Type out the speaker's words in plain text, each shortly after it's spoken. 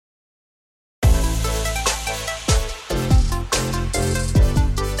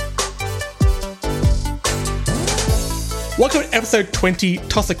Welcome to episode 20,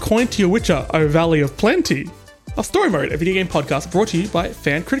 Toss a Coin to Your Witcher, O Valley of Plenty. A Story Mode, a video game podcast brought to you by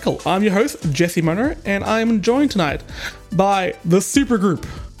Fan Critical. I'm your host, Jesse Monroe, and I am joined tonight by the supergroup.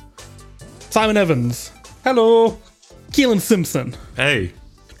 Simon Evans. Hello. Keelan Simpson. Hey.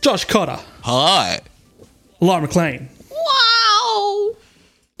 Josh Cotter. Hi. Laura McLean. Wow!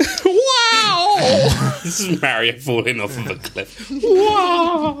 Wow! This is Mario falling off of a cliff.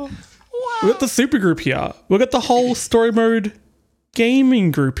 Wow! We've got the supergroup here. We've got the whole Story Mode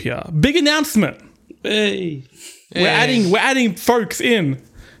gaming group here. Big announcement. Hey. We're adding folks in.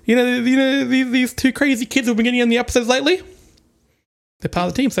 You know these two crazy kids who've been getting in the episodes lately? They're part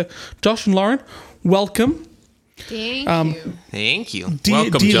of the team. So Josh and Lauren, welcome. Thank you. Thank you.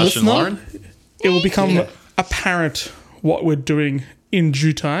 Welcome, Josh and Lauren. It will become apparent what we're doing in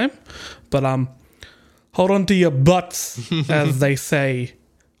due time. But hold on to your butts, as they say.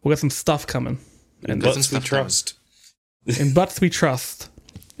 We've got some stuff coming. And butts we trust. In butts we trust.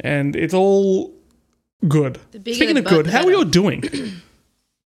 And it's all good. Speaking of good, how are you all doing?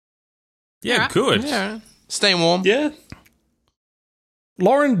 Yeah, good. Yeah. Staying warm. Yeah.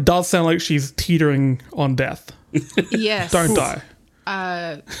 Lauren does sound like she's teetering on death. Yes. Don't die.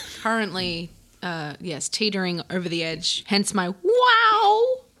 Currently, yes, teetering over the edge. Hence my wow.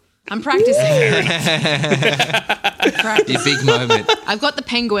 I'm practicing. Your big moment. I've got the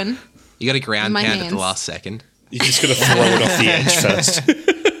penguin. You got a ground My pound at hands. the last second. You're just going to throw it off the edge first.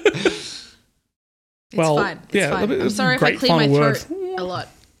 It's Well, fine. It's yeah, fine. I'm sorry if I great clear my final throat words. a lot.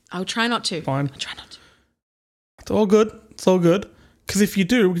 I'll try not to. Fine. I'll try not to. It's all good. It's all good. Because if you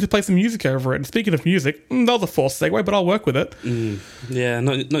do, we can just play some music over it. And speaking of music, that was a forced segue, but I'll work with it. Yeah,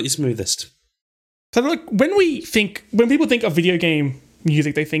 not your smoothest. So, like, when people think of video game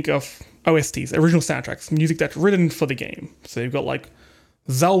music, they think of OSTs, original soundtracks, music that's written for the game. So you've got like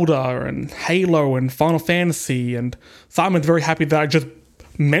Zelda and Halo and Final Fantasy, and Simon's very happy that I just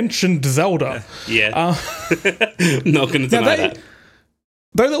mentioned Zelda. Yeah. Not going to deny that.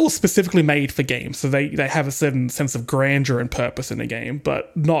 Those are all specifically made for games, so they have a certain sense of grandeur and purpose in a game,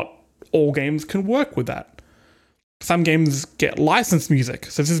 but not all games can work with that. Some games get licensed music,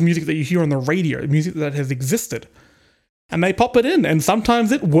 so this is music that you hear on the radio, music that has existed. And they pop it in, and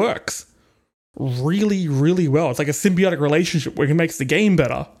sometimes it works really, really well. It's like a symbiotic relationship where it makes the game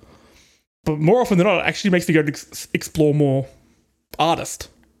better. But more often than not, it actually makes you go to explore more artist.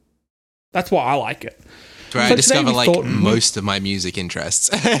 That's why I like it. Where So I discover today we thought- most of my music interests.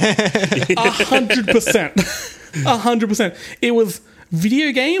 100%. 100%. It was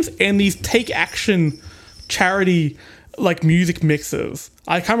video games and these take action charity like music mixes.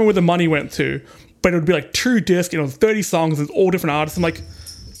 I can't remember where the money went to, but it would be like 2 discs, and it was 30 songs with all different artists. I'm like,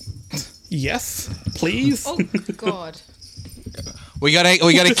 yes, please. Oh, God. we got a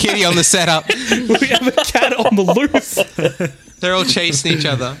kitty on the setup. We have a cat on the loose. They're all chasing each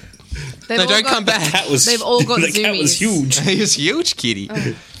other. They've No, all don't got- come back. They've all got the cat was zoomies. huge. He's huge, kitty.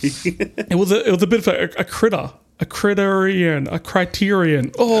 It was a bit of a critter. A criterion, a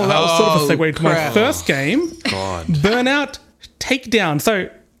criterion. Oh, that was sort of a segue to my crap. first game. God. Burnout Takedown. So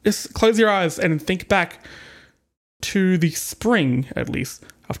just close your eyes and think back to the spring, at least,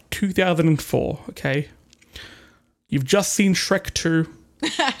 of 2004, okay? You've just seen Shrek 2.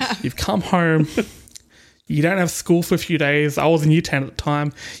 You've come home. You don't have school for a few days. I was in year 10 at the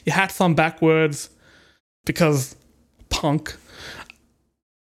time. Your hat's on backwards because punk.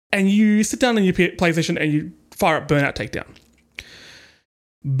 And you sit down on your PlayStation and you fire up Burnout Takedown.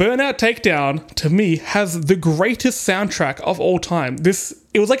 Burnout Takedown, to me, has the greatest soundtrack of all time.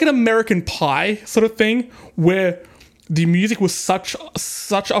 It was like an American Pie sort of thing, where the music was such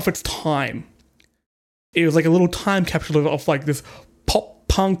of its time. It was like a little time capsule of like this pop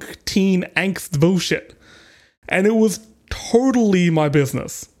punk teen angst bullshit. And it was totally my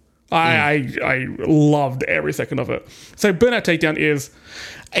business. I loved every second of it. So Burnout Takedown is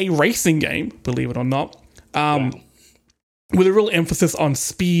a racing game, believe it or not. With a real emphasis on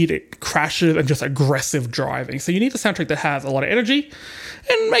speed, crashes, and just aggressive driving. So you need a soundtrack that has a lot of energy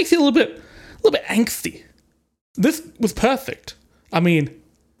and makes you a little bit angsty. This was perfect. I mean,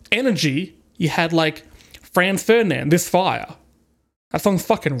 energy, you had like Franz Ferdinand, This Fire. That song's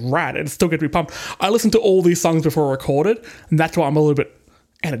fucking rad and it's still going to be pumped. I listened to all these songs before I recorded, and that's why I'm a little bit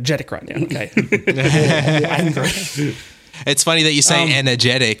energetic right now, okay? I'm more angry. It's funny that you say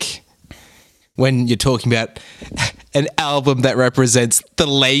energetic when you're talking about an album that represents the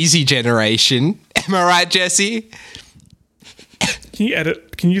lazy generation. Am I right, Jesse? Can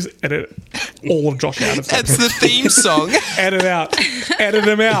you just edit all of Josh out of that? That's the theme song. Edit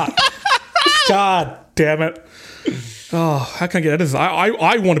them out. God damn it. Oh, how can I get out of this?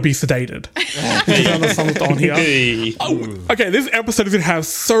 I want to be sedated. Another song on here. Okay, this episode is going to have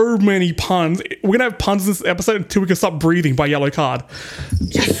so many puns. We're going to have puns in this episode until we can stop breathing by Yellow Card.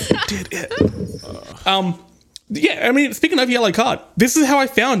 Yes, did it. Yeah, I mean, speaking of Yellow Card, this is how I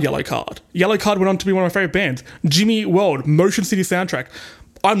found Yellow Card. Yellow Card went on to be one of my favorite bands. Jimmy Eat World, Motion City soundtrack.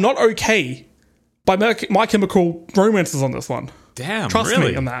 I'm Not Okay by My Chemical Romance is on this one. Damn, Trust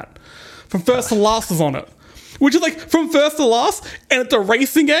really? me on that. From First to Last is on it. Which is like, from First to Last, and it's a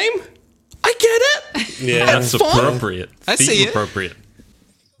racing game? I get it. Yeah. That's fun. appropriate. I see it. Appropriate.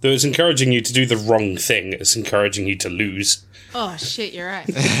 Though it's encouraging you to do the wrong thing, it's encouraging you to lose. Oh shit, you're right.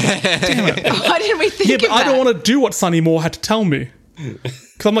 Damn it. Why didn't we think Yeah, of but that? I don't want to do what Sonny Moore had to tell me.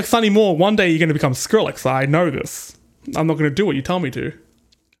 Because I'm like, Sonny Moore, one day you're going to become Skrillex. I know this. I'm not going to do what you tell me to.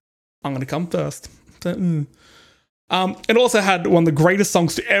 I'm going to come first. It also had one of the greatest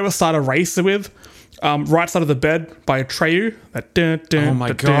songs to ever start a race with. Right Side of the Bed by Atreyu. That Oh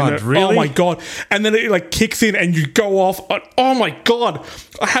my God, really? Oh my God. And then it like kicks in and you go off. Oh my God.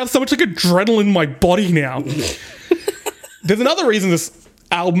 I have so much like adrenaline in my body now. There's another reason this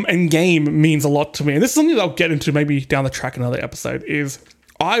album and game means a lot to me. And this is something that I'll get into maybe down the track in another episode is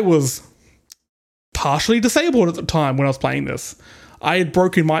I was partially disabled at the time when I was playing this. I had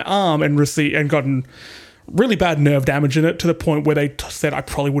broken my arm and gotten really bad nerve damage in it to the point where they said I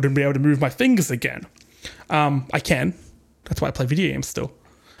probably wouldn't be able to move my fingers again. I can. That's why I play video games still.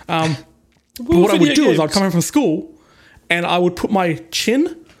 But what I would do is I'd come home from school and I would put my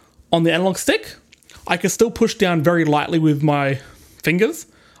chin on the analog stick. I could still push down very lightly with my fingers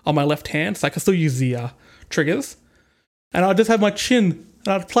on my left hand, so I could still use the triggers. And I'd just have my chin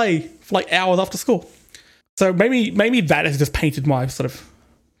and I'd play for like hours after school. So maybe that has just painted my sort of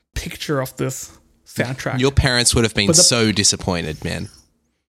picture of this soundtrack. Your parents would have been so disappointed, man.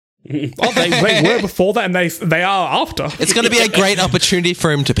 Oh, they were before that, and they are after. It's going to be a great opportunity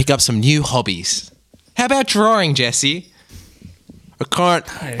for him to pick up some new hobbies. How about drawing, Jesse? I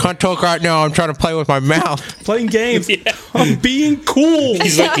can't talk right now. I'm trying to play with my mouth. Playing games. I'm being cool.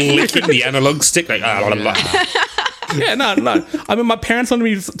 He's like licking the analog stick, like, Yeah, no. I mean, my parents wanted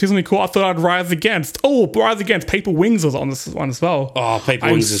me to do something cool. I thought I'd Rise Against. Paper Wings was on this one as well. Oh,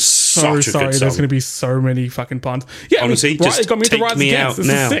 Paper Wings is such a good song. There's going to be so many fucking puns. Yeah, honestly, it got me to Rise Against. This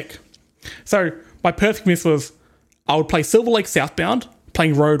now. is sick. So my perfect miss was I would play Silver Lake Southbound,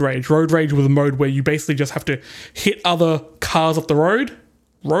 playing Road Rage. Road Rage was a mode where you basically just have to hit other cars off the road,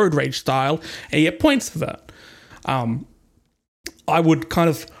 Road Rage style, and you get points for that. I would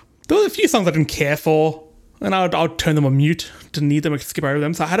there were a few songs I didn't care for, and I would turn them on mute, didn't need them, I could skip over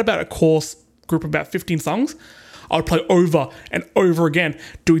them. So I had about a course group of about 15 songs. I would play over and over again,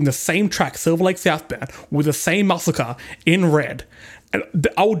 doing the same track, Silver Lake Southbound, with the same muscle car in red. And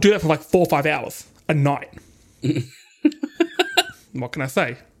I would do that for like 4 or 5 hours a night. What can I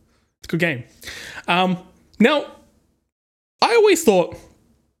say? It's a good game. Now, I always thought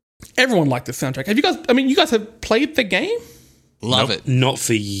everyone liked this soundtrack. Have you guys, you guys have played the game? Love it. Not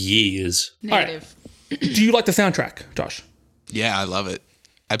for years. Negative. Do you like the soundtrack, Josh? Yeah, I love it.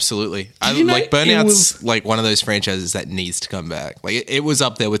 Absolutely. you know like it Burnout's was- like one of those franchises that needs to come back. Like it was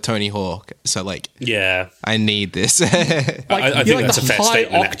up there with Tony Hawk. So like Yeah. I need this. I You think like that's the a fair high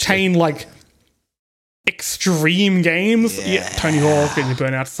statement, octane, like extreme games. Yeah, Tony Hawk and your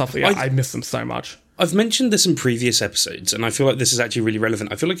Burnout stuff. Yeah, I miss them so much. I've mentioned this in previous episodes, and I feel like this is actually really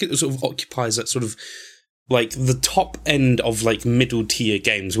relevant. I feel like it sort of occupies that sort of like the top end of like middle tier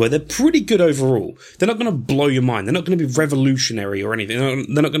games where they're pretty good overall. They're not going to blow your mind. They're not going to be revolutionary or anything.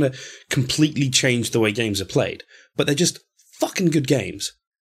 They're not going to completely change the way games are played, but they're just fucking good games.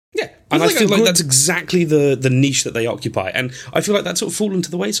 Yeah, And I feel like that's exactly the niche that they occupy. And I feel like that's sort of fallen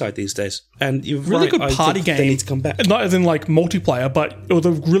to the wayside these days. And you're really right, good I party think game. They need to come back. Not as in like multiplayer, but it was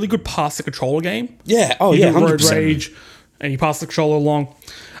a really good pass the controller game. Yeah. Oh, You yeah. do Road 100%. Rage, and you pass the controller along.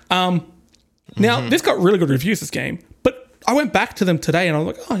 Now, this got really good reviews, this game. But I went back to them today and I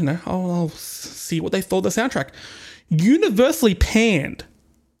was like, I'll see what they thought of the soundtrack. Universally panned.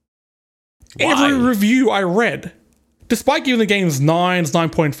 Every review I read, despite giving the games 9s,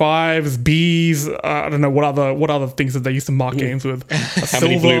 9.5s, Bs, I don't know what other things that they used to mark games with. How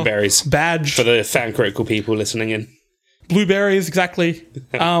many blueberries? Badge. For the fan critical people listening in. Blueberries, exactly.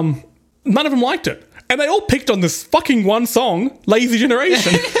 None of them liked it. And they all picked on this fucking one song, Lazy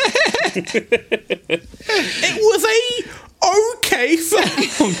Generation. It was a okay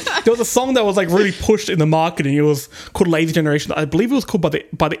song. There was a song that was like really pushed in the marketing. It was called Lazy Generation. I believe it was called by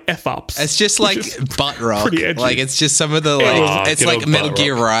the F-Ups. It's just like butt rock. pretty edgy. Like it's just some of the like it's good like old Metal butt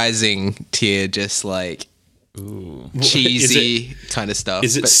Gear rock. Rising tier, just like cheesy kind of stuff.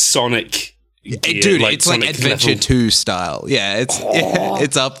 Is it But Sonic Dude, like it's like Sonic Adventure level. 2 style. Yeah,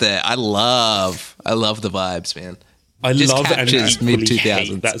 it's up there. I love the vibes, man. I Just love and captures equally mid-2000s.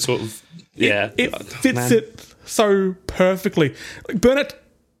 hate that sort of It fits man. it so perfectly. Like, Burnout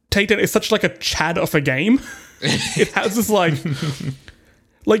Takedown is such like a Chad of a game. It has this like,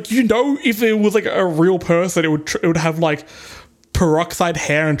 if it was like a real person, it would have like peroxide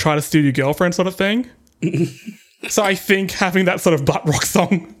hair and try to steal your girlfriend sort of thing. So I think having that sort of butt rock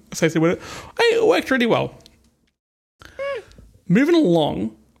song associated with it worked really well. Moving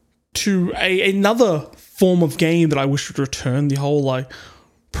along to another form of game that I wish would return, the whole like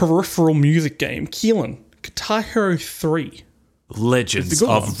peripheral music game. Keelan, Guitar Hero 3. Legends good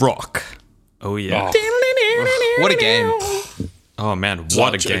of one. Rock. Oh yeah. What a game. Oh man, what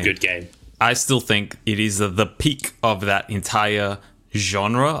Such a game. good game. I still think it is the peak of that entire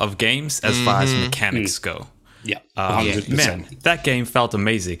genre of games as far as mechanics go. Yeah, 100%. Man, that game felt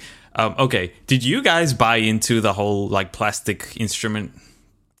amazing. Okay, did you guys buy into the whole like plastic instrument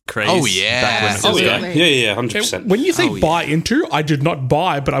craze? Oh, yeah. back when it Oh was yeah, going? yeah, 100%. When you say buy into, I did not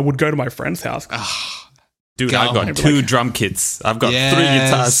buy, but I would go to my friend's house. Dude, Go I've got on. 2 drum kits. I've got 3 Yes.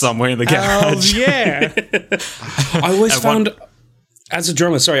 guitars somewhere in the Oh garage. yeah. I always found, as a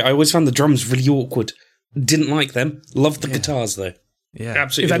drummer, I always found the drums really awkward. Didn't like them. Loved the guitars though. Yeah. Is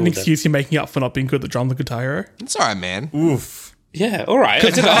Absolutely. that an adored them. excuse you're making up for not being good at the drum, the Guitar Hero? It's all right, man. Oof. Yeah, all right. I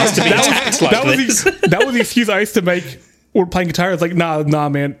didn't ask to be attacked like this. That was the excuse I used to make when playing guitar. It's like, nah,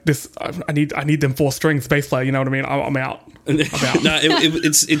 man. I need them 4 strings bass player. You know what I mean? I'm out. No,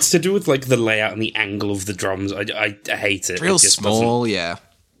 it's to do with like the layout and the angle of the drums. I hate it. Real It just small, yeah. doesn't-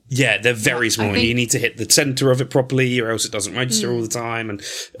 Yeah, they're very small, and think- you need to hit the center of it properly, or else it doesn't register all the time. And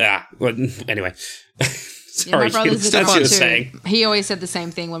well, anyway. Yeah, my Sorry, brother's a that's what drummer you're too. saying. He always said the same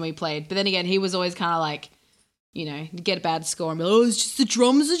thing when we played. But then again, he was always kind of like, get a bad score and be like, oh, it's just the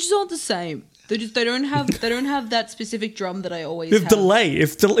drums are just aren't the same. They don't have that specific drum that I always There's have. delay.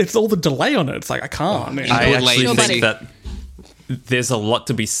 It's all the delay on it. It's like I can't. man. I Good actually latency. think that there's a lot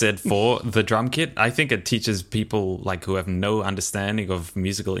to be said for the drum kit. I think it teaches people like who have no understanding of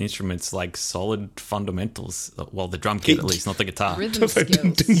musical instruments like solid fundamentals. Well, the drum kit at least, not the guitar. Rhythm skills.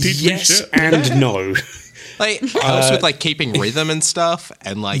 Didn't teach me Yes shit. and no. Like helps with like keeping rhythm and stuff,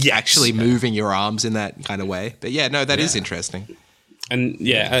 and like Yes. actually moving your arms in that kind of way. But yeah, no, that is interesting. And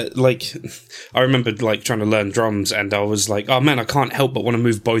like I remember like trying to learn drums, and I was like, oh man, I can't help but want to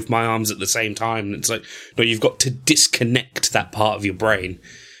move both my arms at the same time. And it's like, no, you've got to disconnect that part of your brain,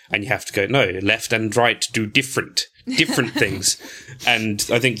 and you have to go, no, left and right do different things. And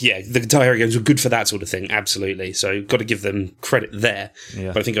I think the Guitar Hero games were good for that sort of thing, absolutely. So got to give them credit there.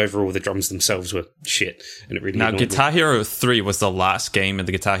 Yeah. But I think overall the drums themselves were shit, and it really Now, annoyed me. Guitar Hero 3 was the last game in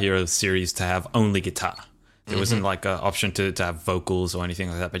the Guitar Hero series to have only guitar. There wasn't like an option to have vocals or anything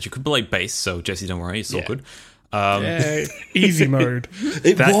like that, but you could play bass. So Jesse, don't worry, it's all good. Yeah, easy mode.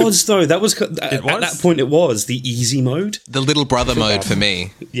 It was though. That was at was? that point. It was the easy mode. The little brother mode for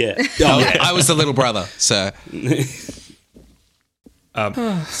me. Yeah. Oh, yeah. I was the little brother, so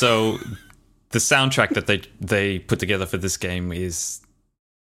So the soundtrack that they put together for this game is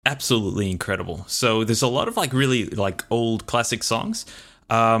absolutely incredible. So there's a lot of like really like old classic songs.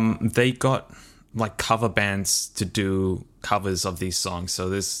 They got like cover bands to do covers of these songs. So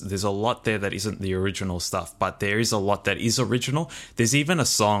there's a lot there that isn't the original stuff, but there is a lot that is original. There's even a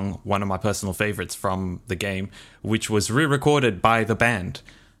song, one of my personal favorites from the game, which was re-recorded by the band.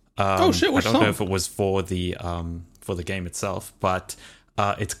 Oh shit! Which I don't know song? if it was for the game itself, but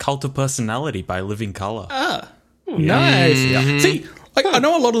it's "Cult of Personality" by Living Colour. Nice. See, like I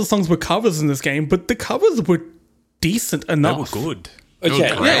know a lot of the songs were covers in this game, but the covers were decent They enough. were good. Okay,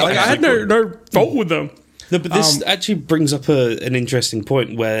 Yeah, like I had no fault with them. No, but this actually brings up an interesting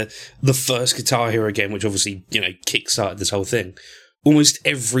point where the first Guitar Hero game, which obviously, kickstarted this whole thing, almost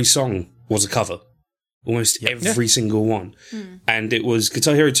every song was a cover. Almost every single one. And it was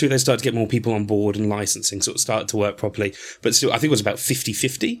Guitar Hero 2, they started to get more people on board and licensing sort of started to work properly. But still, I think it was about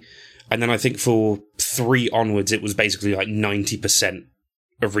 50-50. And then I think for 3 onwards, it was basically like 90%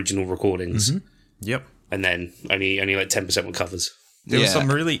 original recordings. Yep. And then only like 10% were covers. There was Yeah.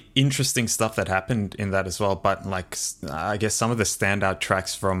 some really interesting stuff that happened in that as well, but like I guess some of the standout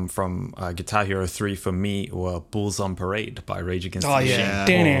tracks from Guitar Hero 3 for me were "Bulls on Parade" by Rage Against the Machine.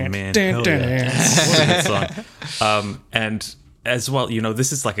 yeah. Oh man, hell yeah. What a good song. And as well,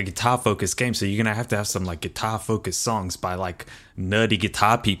 this is like a guitar-focused game, so you're gonna have to have some like guitar-focused songs by like nerdy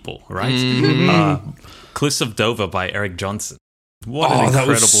guitar people, right? "Cliffs of Dover" by Eric Johnson. What an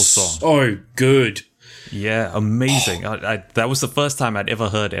incredible song! So good. Yeah, amazing. I that was the first time I'd ever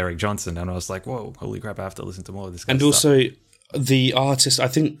heard Eric Johnson, and I was like, "Whoa, holy crap! I have to listen to more of this." And stuff. also, the artist, I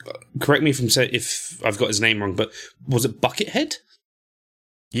think, correct me if I've got his name wrong, but was it Buckethead?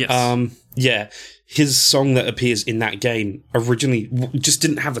 Yes. Yeah, his song that appears in that game originally just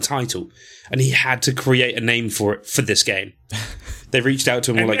didn't have a title, and he had to create a name for it for this game. They reached out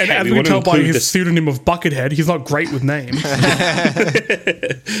to him and were like, "Hey, as we we want can to tell by include his this." pseudonym of Buckethead, he's not great with names.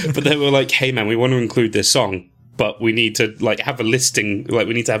 But they were like, "Hey, man, we want to include this song, but we need to like have a listing. Like,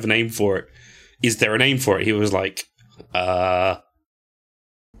 we need to have a name for it. Is there a name for it?" He was like,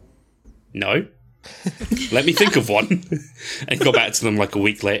 no. Let me think of one. And got back to them like a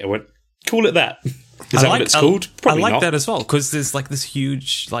week later. Went, call it that. Is that what it's called? Probably I like not. that as well, because there's like this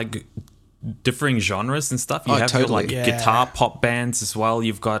huge like differing genres and stuff. You Oh, have totally. like guitar pop bands as well.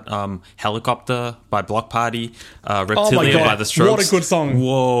 You've got Helicopter by Block Party, Reptilia by The Strokes. What a good song.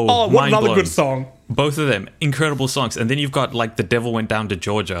 Whoa. Oh, what mind another blown. good song. Both of them, incredible songs. And then you've got like The Devil Went Down to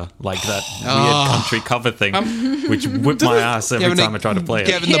Georgia, like that weird country cover thing, which whipped my ass every time I try to play it.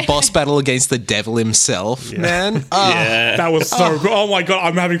 Given the boss battle against the devil himself, man. Oh. Yeah. That was so cool. Oh my god,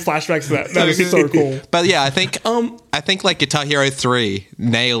 I'm having flashbacks to that. That was so cool. But yeah, I think like Guitar Hero 3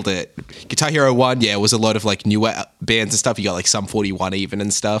 nailed it. Guitar Hero 1, yeah, was a lot of like newer bands and stuff. You got like Sum 41 even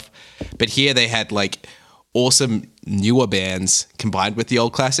and stuff. But here they had like awesome newer bands combined with the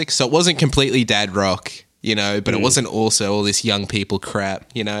old classics. So it wasn't completely dad rock, you know, but it wasn't also all this young people crap,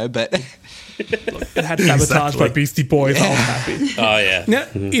 you know, but It had Sabotage by Beastie Boys. I was happy. Oh, yeah. Now,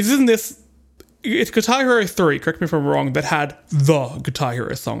 isn't this... It's Guitar Hero 3, correct me if I'm wrong, that had the Guitar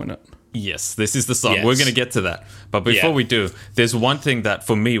Hero song in it. Yes, this is the song. Yes. We're going to get to that. But before Yeah. we do, there's one thing that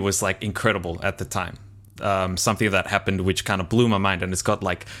for me was like incredible at the time. Something that happened which kind of blew my mind, and it's got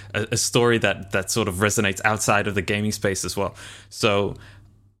like a story that sort of resonates outside of the gaming space as well. So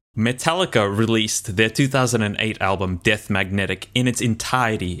Metallica released their 2008 album Death Magnetic in its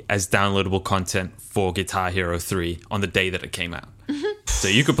entirety as downloadable content for Guitar Hero 3 on the day that it came out. So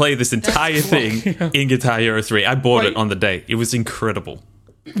you could play this entire thing in Guitar Hero 3. I bought it on the day. It was incredible.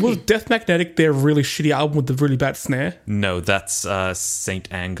 Was Death Magnetic their really shitty album with the really bad snare? No, that's Saint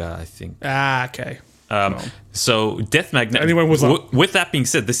Anger, I think. Ah, okay. So Death Magnetic. Anyone was up. With that being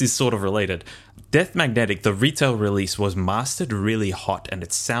said, this is sort of related. Death Magnetic, the retail release was mastered really hot and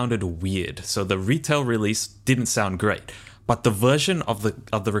it sounded weird. So the retail release didn't sound great, but the version of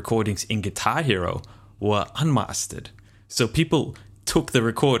the recordings in Guitar Hero were unmastered. So people took the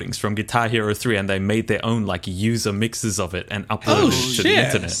recordings from Guitar Hero 3 and they made their own like user mixes of it and uploaded it to the shit.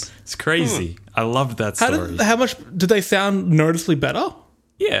 internet. It's crazy. I loved that story. How much did they sound noticeably better?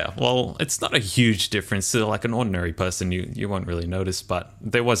 Yeah, well, it's not a huge difference. So, like an ordinary person, you won't really notice, but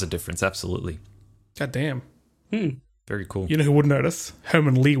there was a difference, absolutely. God damn. Very cool. You know who would notice?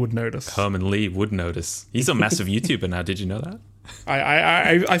 Herman Lee would notice. Herman Lee would notice. He's a massive YouTuber now. Did you know that?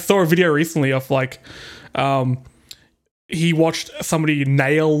 I saw a video recently of like, he watched somebody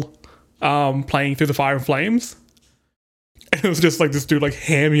nail playing Through the Fire and Flames. And it was just like this dude like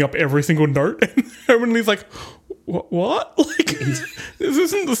hamming up every single note. And Herman Lee's like, what? Like, this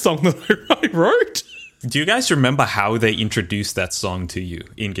isn't the song that I wrote. Do you guys remember how they introduced that song to you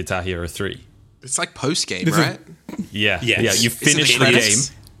in Guitar Hero 3? it's like post game, This is- right? Yeah. Yes. Yeah, you Is it finish the the credits?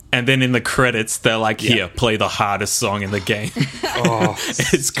 game, and then in the credits, they're like, here, play the hardest song in the game. Oh,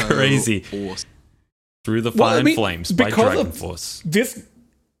 It's crazy. Awesome. Through the Well, Fire I and mean, Flames by because Dragon of- Force. This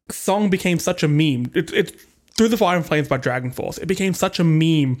song became such a meme. It's Through the Fire and Flames by Dragon Force. It became such a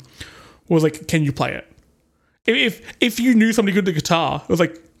meme. It was like, can you play it? If you knew somebody good at guitar, it was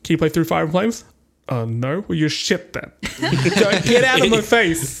like, can you play Through Fire and Flames? No. Well, you're shit then. Get out of my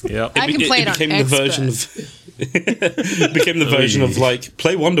face. Yep. I can play it on became the expert. version of became the version of like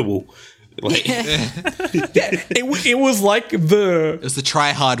play Wonderwall. Like, It was like the... It was the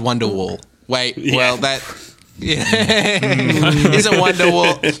Try Hard Wonderwall. Wait, well that isn't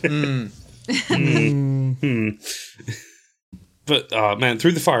Wonderwall. but man,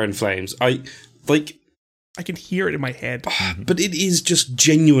 Through the Fire and Flames, I I can hear it in my head. but it is just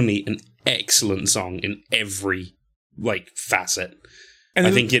genuinely an excellent song in every like facet. And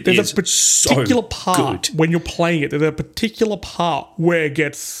I think it there's is a particular so part good. when you're playing it. There's a particular part where it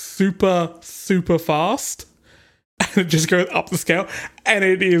gets super, super fast, and it just goes up the scale. And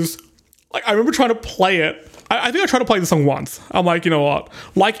it is like, I remember trying to play it. I think I tried to play the song once. I'm like, you know what?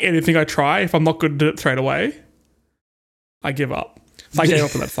 Like anything I try, if I'm not good at it straight away, I give up. So I gave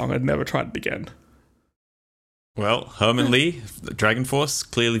up on that song. I'd never tried it again. Well, Herman Lee, Dragon Force,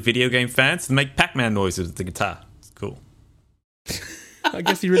 clearly video game fans, they make Pac-Man noises with the guitar. It's cool. I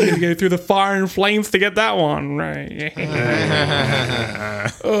guess you really need to go through the fire and flames to get that one, right?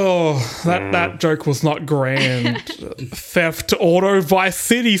 Oh, that joke was not grand. Theft Auto Vice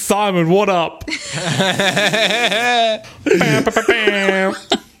City, Simon, what up? Bam, bam, bam.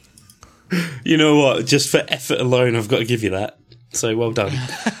 You know what? Just for effort alone, I've got to give you that. So well done.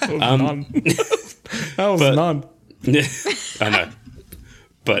 None. That was none. Yeah, I know.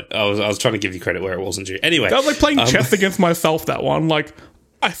 But I was trying to give you credit where it wasn't due. Anyway. That was like playing chess against myself, that one. Like,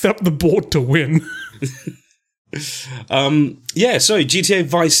 I set up the board to win. Yeah, so GTA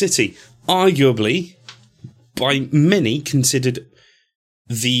Vice City, arguably, by many, considered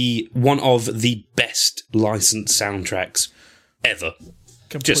one of the best licensed soundtracks ever.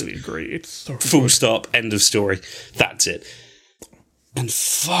 Completely agree. It's so Full good. stop, end of story. That's it. And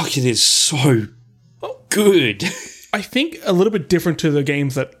fuck, it is so good. I think a little bit different to the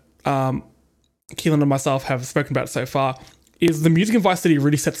games that Keelan and myself have spoken about so far is the music in Vice City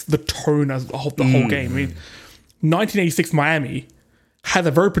really sets the tone of the whole game. I mean, 1986 Miami has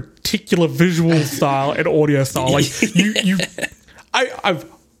a very particular visual style and audio style. Like I've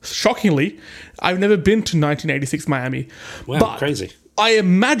shockingly, I've never been to 1986 Miami. Wow, but crazy. I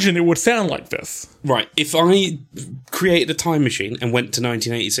imagine it would sound like this. Right, if I created a time machine and went to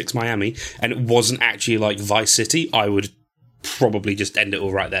 1986 Miami and it wasn't actually like Vice City, I would probably just end it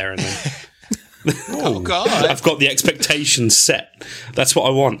all right there and then. Oh, God. I've got the expectations set. That's what I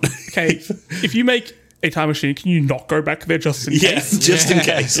want. Okay, if you make a time machine, can you not go back there just in Yeah, case? just in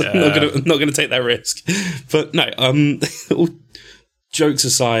case. I'm not gonna take that risk. But no, all jokes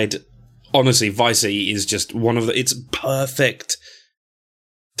aside, honestly, Vice City is just it's perfect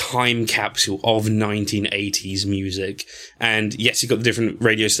time capsule of 1980s music. And yes, you've got the different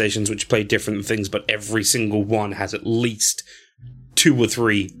radio stations which play different things, but every single one has at least 2 or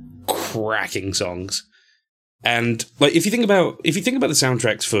 3 cracking songs. And like if you think about the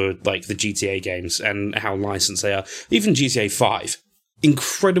soundtracks for like the GTA games and how licensed they are, even GTA 5,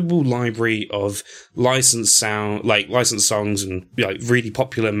 incredible library of licensed songs and like really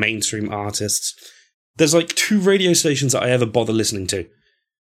popular mainstream artists. There's like 2 radio stations that I ever bother listening to.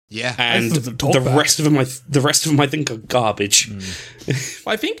 Yeah. And This is a the talkback. rest of them I think are garbage.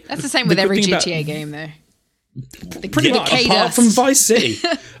 I think That's the same with good every thing GTA about- game, though. Pretty the much. K Apart dust. from Vice City.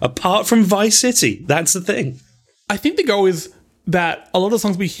 Apart from Vice City. That's the thing. I think the goal is that a lot of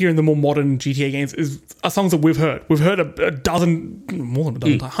songs we hear in the more modern GTA games are songs that we've heard. We've heard a dozen, more than a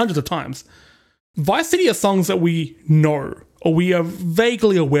dozen times, hundreds of times. Vice City are songs that we know or we are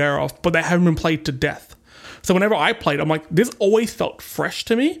vaguely aware of, but they haven't been played to death. So whenever I played, I'm like, this always felt fresh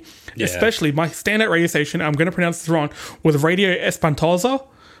to me. Yeah. Especially my standout radio station, I'm going to pronounce this wrong, was Radio Espantosa,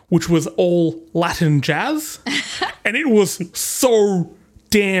 which was all Latin jazz. And it was so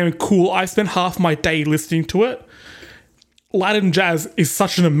damn cool. I spent half my day listening to it. Latin jazz is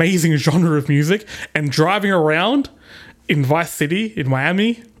such an amazing genre of music, and driving around in Vice City, in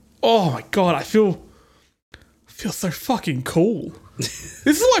Miami, oh my God, I feel so fucking cool. This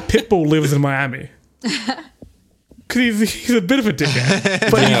is why Pitbull lives in Miami. Because he's a bit of a dickhead.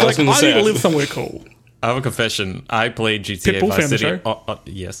 But Yeah, I was he's like, gonna I say, need to live somewhere cool. I have a confession. I played GTA Pitbull Vice family City. show?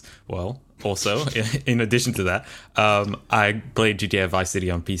 Yes. Well, also, in addition to that, I played GTA Vice City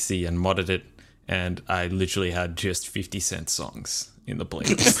on PC and modded it, and I literally had just 50 Cent songs in the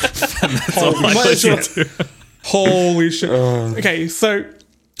playlist. And that's all I listened to. Holy shit. Okay, so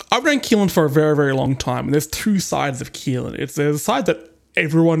I've known Keelan for a very, very long time, and there's 2 sides of Keelan. There's a side that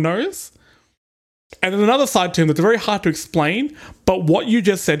everyone knows, and then another side to him that's very hard to explain, but what you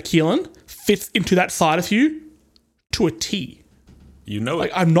just said, Keelan, fits into that side of you to a T. You know Like,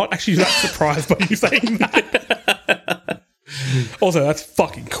 it. I'm not actually that surprised by you saying that. Also, that's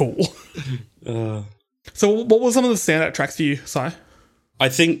fucking cool. So what were some of the standout tracks for you, Si? I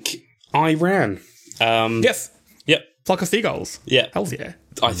think I ran. Yes. Yep. Flock of Seagulls. Yeah. Hells yeah.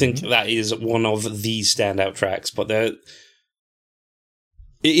 I think that is one of the standout tracks, but it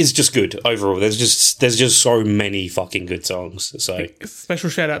is just good overall. There's just so many fucking good songs. So Special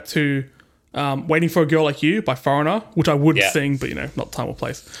shout out to Waiting for a Girl Like You by Foreigner, which I would Yeah. sing, but not time or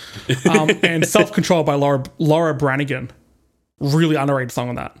place. And Self Control by Laura Branigan. Really underrated song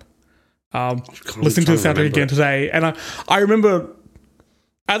on that. Listening to the soundtrack again today, and I remember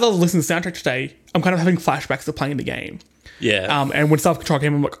as I was listening to the soundtrack today, I'm kind of having flashbacks to playing the game. yeah, And when Self Control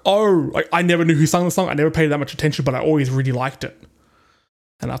came, I'm like, oh, I never knew who sung the song. I never paid that much attention, but I always really liked it.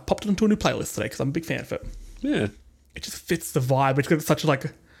 And I've popped it into a new playlist today because I'm a big fan of it. yeah. It just fits the vibe. It's got such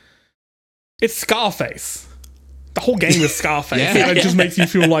it's Scarface. The whole game is Scarface. Yeah. And it just makes you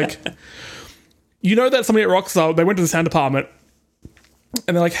feel like, that somebody at Rockstar, they went to the sound department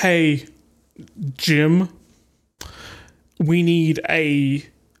and they're like, hey, Jim, we need a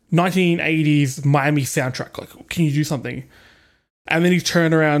 1980s Miami soundtrack. Like, can you do something? And then he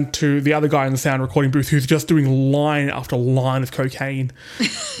turned around to the other guy in the sound recording booth who's just doing line after line of cocaine.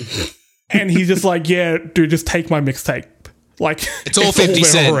 And he's just like, yeah, dude, just take my mixtape. Like, It's all 50 there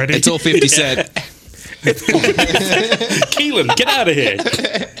Cent. already. It's all 50 Cent. Keelan, get out of here.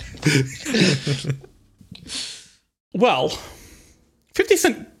 Well, 50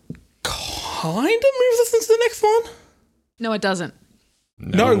 Cent kind of moves us into the next one. No, it doesn't.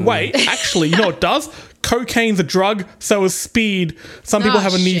 No, wait. Actually, you know what it does? Cocaine's a drug, so is speed. Some people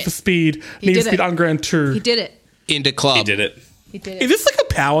have a need shit. for speed. He Need for did Speed it. Underground 2. He did it. Into club. He did it. He did Is it. this like a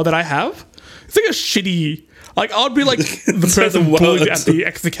power that I have? It's like a shitty... Like, I'd be like the So person the bullied words. at the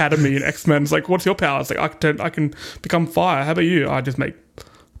X Academy and X-Men. It's like, what's your power? It's like, I can become fire. How about you? I just make...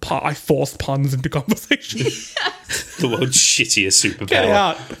 I force puns into conversation. The world's shittiest Get superpower.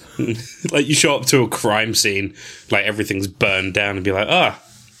 out. Like, you show up to a crime scene, like everything's burned down, and be like,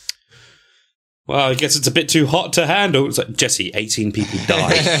 well, I guess it's a bit too hot to handle. It's like, Jesse, 18 people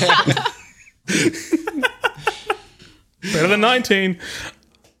died. Better than 19.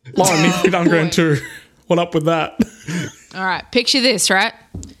 Lauren, Need for Speed Underground 2. What up with that? All right, picture this, right?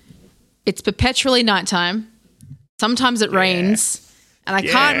 It's perpetually nighttime. Sometimes it rains. And I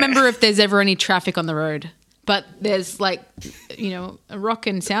can't remember if there's ever any traffic on the road. But there's like, a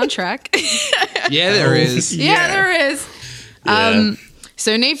rockin' soundtrack. Yeah, there is. Yeah, there is. Yeah.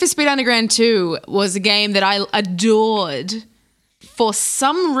 So Need for Speed Underground 2 was a game that I adored for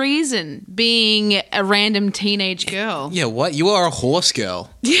some reason, being a random teenage girl. Yeah, what? You are a horse girl.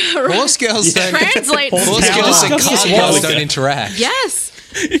 Horse girls don't... Translate. Horse Power. girls and Discuss car this girls one. don't interact. Yes.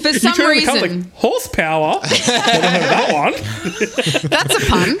 For You some turn around reason. like, horsepower? Never heard of that one. That's a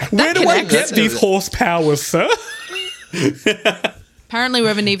pun. Where do I connects. get these horsepowers, sir? Apparently,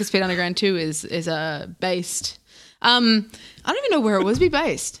 wherever Need for Speed Underground 2 is based. I don't even know where it was be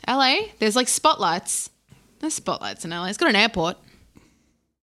based. LA? There's like spotlights. There's spotlights in LA. It's got an airport.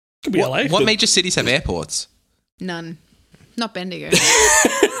 Could be LA. What major cities have airports? None. Not Bendigo.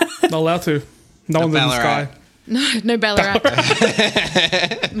 Not allowed to. No one's in the Ballarat. sky. No Ballarat.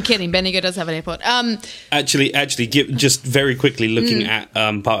 I'm kidding. Bendigo does have an airport. Actually, just very quickly looking at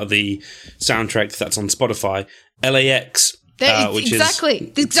part of the soundtrack that's on Spotify, LAX, which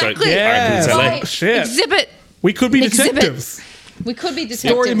exactly. is Exactly. Yeah. LA. Right. Shit. Exhibit. We could be Exhibit. detectives. We could be detectives.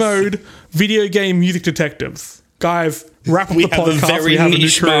 Story mode, video game music detectives. Guys, wrap up We the have a podcast. very We have a new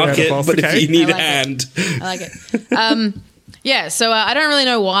niche career ahead market, of us, but okay? if you need I a like it. hand, I like it. Yeah, so I don't really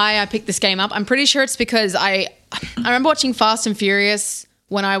know why I picked this game up. I'm pretty sure it's because I remember watching Fast and Furious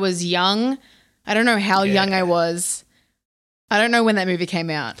when I was young. I don't know how young I was. I don't know when that movie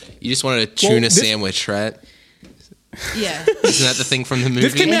came out. You just wanted a tuna this- sandwich, right? Yeah. Isn't that the thing from the movie?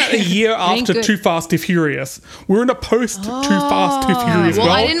 This came out a year ain't after good. Too Fast, Too Furious. We're in a post Too Fast, Too Furious Well,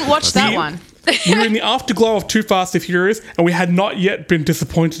 world. I didn't watch that one. We were in the afterglow of Too Fast, Too Furious, and we had not yet been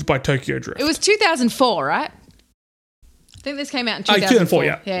disappointed by Tokyo Drift. It was 2004, right? I think this came out in 2004, 2004.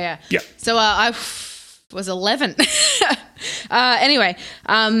 yeah. Yeah. Yeah. So I was 11. Anyway,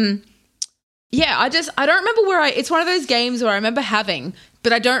 yeah, I don't remember where it's one of those games where I remember having,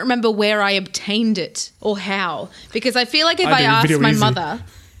 but I don't remember where I obtained it or how. Because I feel like if I I do, asked Video my Easy. mother,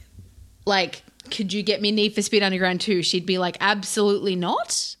 like, could you get me Need for Speed Underground 2? She'd be like, absolutely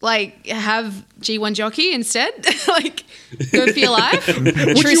not. Like, have G1 Jockey instead. Like, go for your life.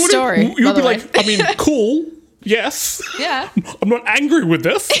 True story. You'd by be the way. like, I mean, cool, yes. Yeah. I'm not angry with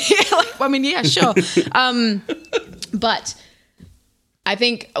this. Yeah, like, I mean, yeah, sure. But I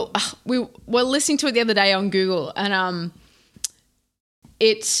think we were listening to it the other day on Google, and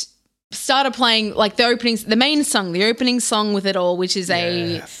it started playing like the opening song with it all, which is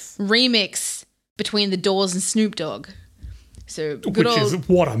a remix between The Doors and Snoop Dogg. So good Which old is,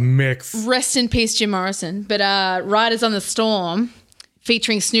 what a mix. rest in peace, Jim Morrison. But Riders on the Storm,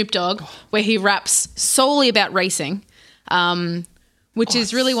 featuring Snoop Dogg, where he raps solely about racing. Which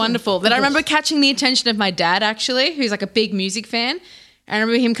is really wonderful. That I remember catching the attention of my dad, actually, who's like a big music fan. I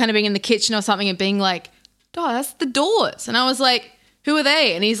remember him kind of being in the kitchen or something and being like, "Oh, that's The Doors." And I was like, "Who are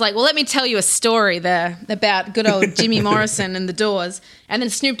they?" And he's like, "Well, let me tell you a story there about good old Jimmy Morrison and The Doors." And then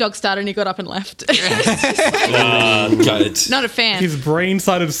Snoop Dogg started and he got up and left. good. Not a fan. His brain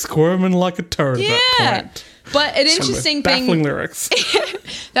started squirming like a toad at that Yeah. point. But an interesting Baffling thing lyrics.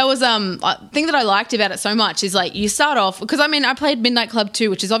 that was thing that I liked about it so much is like you start off because I mean I played Midnight Club 2,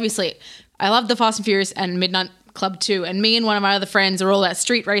 which is obviously I love the Fast and Furious and Midnight Club 2, and me and one of my other friends are all at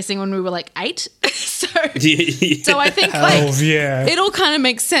street racing when we were like 8. so I think like Hells yeah. it all kind of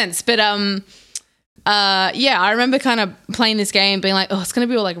makes sense. But yeah, I remember kind of playing this game being like, oh, it's gonna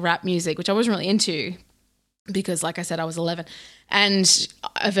be all like rap music, which I wasn't really into. because, like I said, I was 11 and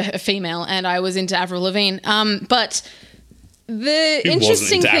a female, and I was into Avril Lavigne. But the Who wasn't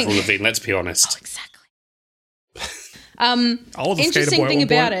interesting into thing, Avril Lavigne, let's be honest. exactly. I was a skater Interesting boy at thing one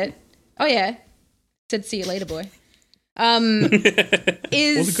about point. it. Oh yeah, said see you later, boy. Wasn't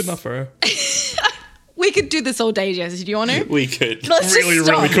Is good enough for her. we could do this all day, Jesse? Do you want to? We could. Let's Really, just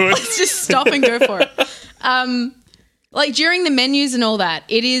stop. really could. Let's just stop and go for it. Like during the menus and all that,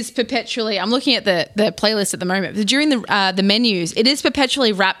 it is perpetually. I'm looking at the playlist at the moment. But during the menus, it is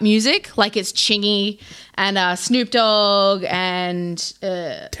perpetually rap music. Like it's Chingy and Snoop Dogg and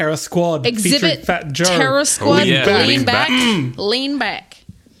Terror Squad featuring Exhibit Fat Joe. Terror Squad. yeah. Lean Lean back, Back. lean back,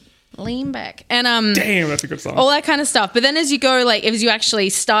 lean back, and Damn, that's a good song. all that kind of stuff. But then as you go, like as you actually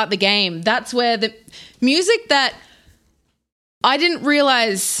start the game, that's where the music that I didn't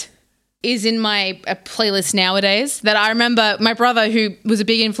realize is in my playlist nowadays, that I remember my brother, who was a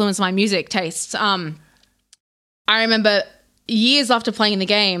big influence on my music tastes, I remember years after playing the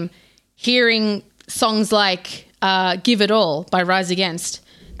game hearing songs like Give It All by Rise Against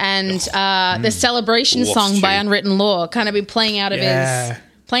and the Celebration Lost song by you. Unwritten Law kind of be playing out of Yeah.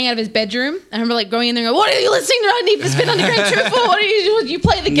 his bedroom. I remember like going in there and going, what are you listening to? I need to spin Underground Truth for? What do you do? You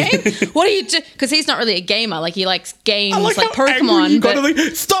play the game? What do you do? Because he's not really a gamer. Like he likes games like how angry Pokemon. you got but- to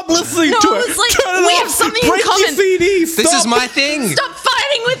like, stop listening No, to I it. was like, Turn it we off. have something in Break common. Your CD. Stop. This is my thing. Stop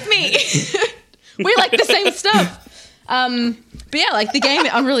fighting with me. We like the same stuff. But yeah, like the game.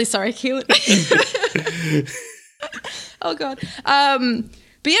 I'm really sorry, Keelan. Oh god.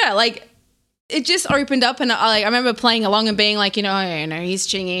 But yeah, like it just opened up, and I remember playing along and being like, oh yeah, no, he's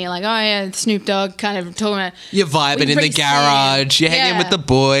Chingy, like, oh yeah, Snoop Dogg, kind of talking about. You're vibing in the racing. garage. You're hanging Yeah. with the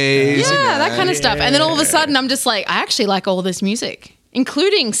boys. Yeah, that kind of stuff. And then all of a sudden, I'm just like, I actually like all this music,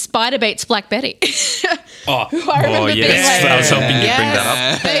 including Spider-Bait's Black Betty. Oh, Who I remember Oh, being yes. like, I was hoping you'd bring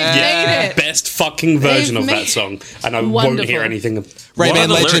that yes, they've made it. best fucking version They've of that made- song, and I won't Wonderful. hear anything. Rayman What are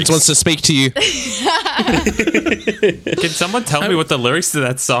the Legends lyrics? wants to speak to you. Can someone tell me what the lyrics to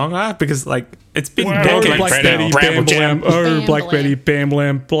that song are? Because like it's been Oh, decades. Black Fred Betty, and Bam Bramble Jam. Blam. Oh, Bam Black Blam. Betty, Bam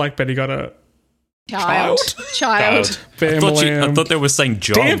Blam. Black Betty got a Child. Child. Bam I Blam. thought they were saying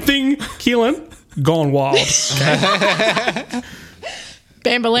John. Damn thing, Keelan, gone wild.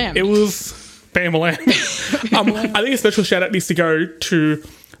 Bam Balam. It was Bam Blam. I think a special shout out needs to go to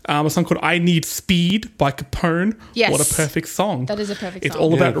a song called I Need Speed by Capone. Yes. What a perfect song. That is a perfect It's song.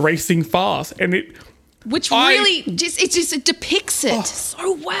 all about racing fast. And Which I- really it depicts it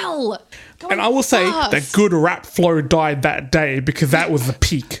so well. Going I will say fast. that good rap flow died that day because that was the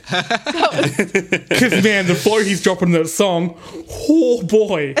peak. Because man, the flow he's dropping in that song, oh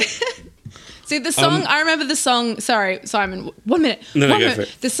boy. See the song. I remember the song. Sorry, Simon. 1 minute. No, One go minute. for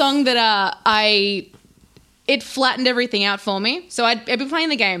it. The song that it flattened everything out for me. So I'd been playing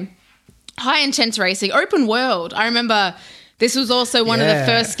the game, high intense racing, open world. I remember this was also one of the Yeah.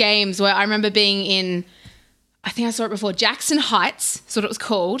 first games where I remember being in. I think I saw it before. Jackson Heights, that's what it was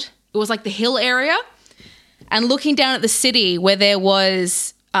called. It was like the hill area, and looking down at the city where there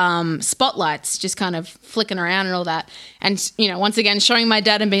was spotlights just kind of flicking around and all that. And, once again, showing my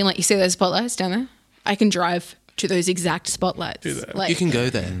dad and being like, you see those spotlights down there? I can drive to those exact spotlights. Like, You can go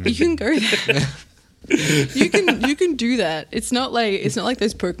there. you can go there. you can do that. It's not like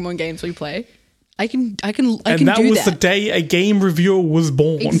those Pokemon games we play. I can And that do was that. the day a game reviewer was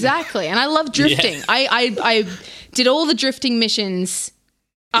born. Exactly. And I love drifting. Yeah. I did all the drifting missions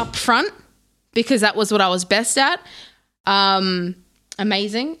up front because that was what I was best at.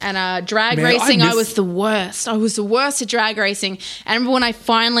 Amazing. And drag Man, I racing, I miss- was the worst. I was the worst at drag racing. And I remember when I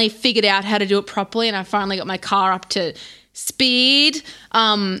finally figured out how to do it properly and I finally got my car up to speed,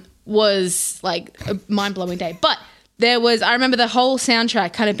 was like a mind-blowing day. But I remember the whole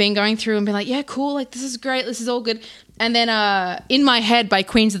soundtrack kind of being going through and being like, yeah, cool, like this is great, this is all good. And then In My Head by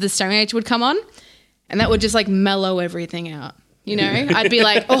Queens of the Stone Age would come on and that would just like mellow everything out. I'd be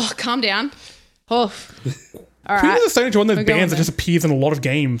like, oh, calm down. Oh, all Queen right. of the Stone Age, one of those We're going bands that there. just appears in a lot of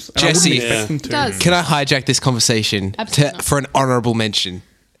games. And Jesse. I wouldn't expect them to. Does. Can I hijack this conversation Absolutely not. for an honourable mention?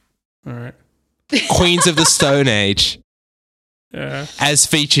 All right. Queens of the Stone Age, Yeah. as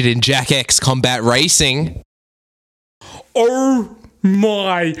featured in Jack X Combat Racing. Oh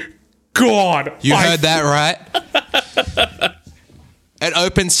my god. You heard that right? It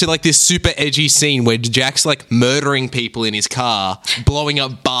opens to like this super edgy scene where Jack's like murdering people in his car, blowing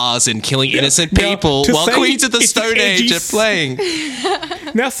up bars and killing innocent Now, people to while say Queens of the it's an Stone edgy Age are playing.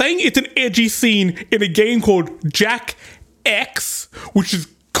 Now, saying it's an edgy scene in a game called Jack X, which is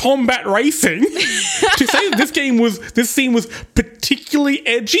combat racing, to say that this scene was particularly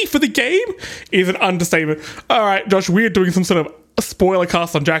edgy for the game is an understatement. All right, Josh, we're doing some sort of a spoiler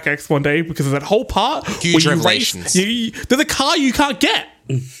cast on Jack X one day because of that whole part. Huge where you revelations. there's a car you can't get.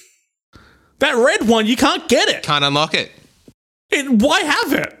 That red one, you can't get it. Can't unlock it. Why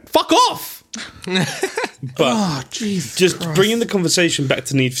have it? Fuck off. But Jesus just Christ. bringing the conversation back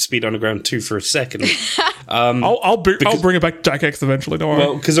to Need for Speed Underground 2 for a second. I'll bring it back to Jack X eventually. Don't worry.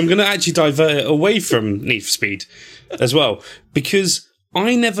 Well, because I'm going to actually divert it away from Need for Speed as well, because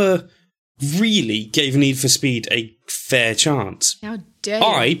I never really gave Need for Speed a fair chance. How dare you?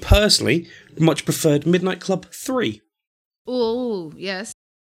 I personally much preferred Midnight Club 3. Ooh, yes.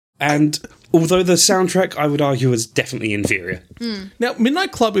 And although the soundtrack, I would argue, is definitely inferior. Now,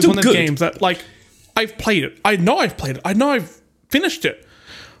 Midnight Club is Still one of the good. games that, like, I've played it. I know I've played it. I know I've finished it.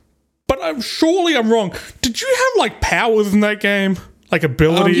 But I'm wrong. Did you have, like, powers in that game? Like,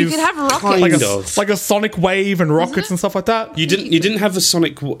 abilities? You could have rockets. Kind like of. like a sonic wave and rockets and stuff like that? You didn't have a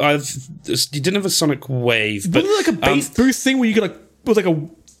sonic. You didn't have a sonic wave, but Wasn't it like a bass boost thing where you could, like, it was like a...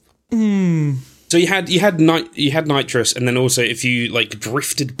 so you had nitrous, and then also if you like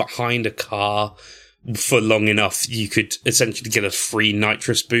drifted behind a car for long enough, you could essentially get a free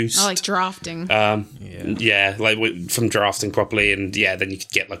nitrous boost. I like drafting. Yeah, like from drafting properly, and yeah, then you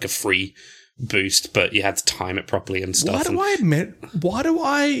could get like a free boost, but you had to time it properly and stuff. Why do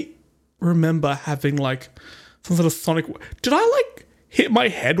I remember having, like, some sort of sonic... Did I, like, hit my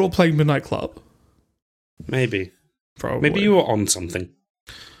head while playing Midnight Club? Maybe Probably. you were on something.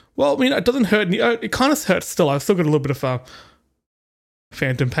 Well, I mean, it doesn't hurt. It kind of hurts still. I've still got a little bit of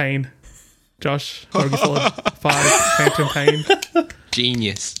phantom pain. Josh, Metal Gear Solid 5, phantom pain.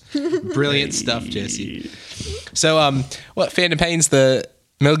 Genius. Brilliant stuff, Jesse. So, Phantom Pain's the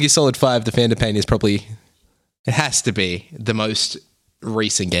Metal Gear Solid 5, the Phantom Pain is probably, it has to be the most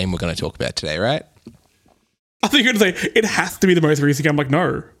recent game we're going to talk about today, right? I think you're going to say, it has to be the most recent game. I'm like,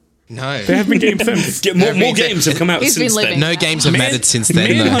 no. No. There have been games since. More games have come out He's been since living. then. No games have mattered since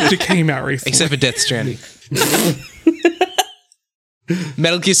then, though. Manhunter came out recently. Except for Death Stranding.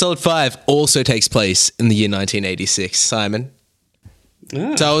 Metal Gear Solid 5 also takes place in the year 1986, Simon.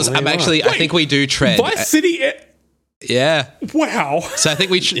 So I think we do tread. Vice City... Yeah. Wow. So I think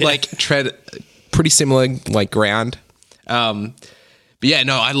we tread pretty similar like ground. But yeah,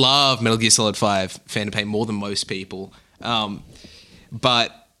 no, I love Metal Gear Solid 5 Phantom Pain more than most people.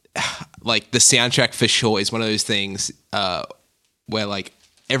 But like the soundtrack for sure is one of those things where like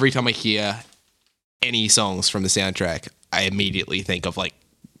every time I hear any songs from the soundtrack, I immediately think of like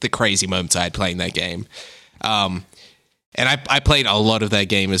the crazy moments I had playing that game. And I played a lot of that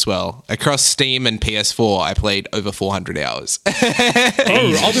game as well. Across Steam and PS4, I played over 400 hours.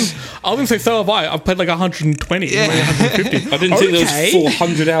 I was going to say, so have I. I've played like 120, maybe 150. I didn't think there was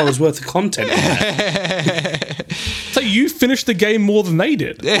 400 hours worth of content on that. So you finished the game more than they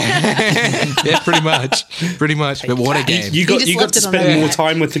did. Yeah, pretty much. But what a game. You got just to left it on spend there. more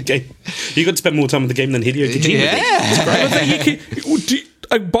time with the game. You got to spend more time with the game than Hideo Kojima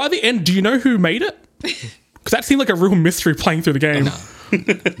did. By the end, do you know who made it? Because that seemed like a real mystery playing through the game. No,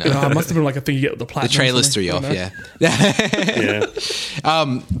 it must have been like a thing you get with the platinum. The trailers or threw you off, something, yeah.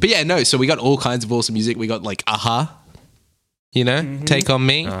 Yeah. But yeah, no, so we got all kinds of awesome music. We got like Aha, Take On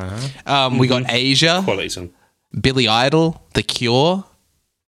Me. We got Asia, Quality song. Billy Idol, The Cure.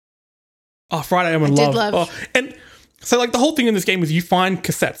 Oh, Friday I'm in did Love. love- Oh, and so like the whole thing in this game is you find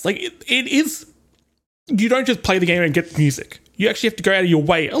cassettes. Like it is, you don't just play the game and get music. You actually have to go out of your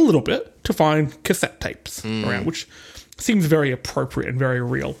way a little bit to find cassette tapes around, which seems very appropriate and very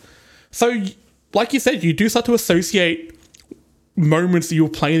real. So, like you said, you do start to associate moments that you were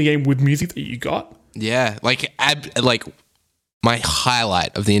playing the game with music that you got. Yeah, like my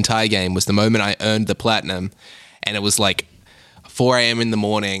highlight of the entire game was the moment I earned the platinum, and it was like 4 a.m. in the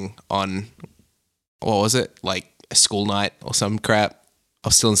morning on, what was it, like a school night or some crap. I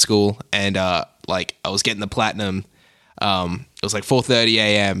was still in school, and like I was getting the platinum. It was like 4:30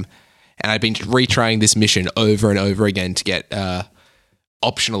 a.m. and I'd been retrying this mission over and over again to get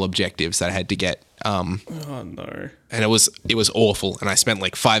optional objectives that I had to get. Oh no! And it was awful, and I spent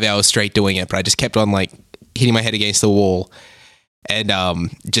like 5 hours straight doing it, but I just kept on like hitting my head against the wall and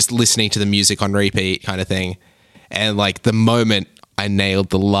just listening to the music on repeat kind of thing. And like the moment I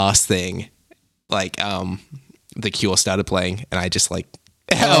nailed the last thing, like The Cure started playing, and I just like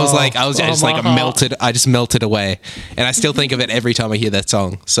I just melted away, and I still think of it every time I hear that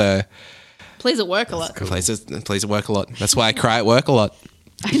song. So Plays at work a lot. it plays at work a lot. That's why I cry at work a lot.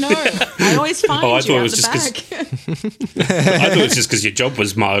 I know. I always find I you thought it out was the just back. I thought it was just because your job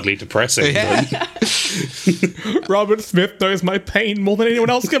was mildly depressing. Robert Smith knows my pain more than anyone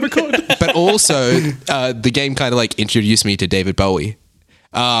else ever could. But also, the game kind of like introduced me to David Bowie.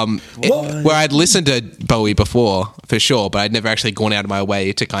 Where I'd listened to Bowie before, for sure, but I'd never actually gone out of my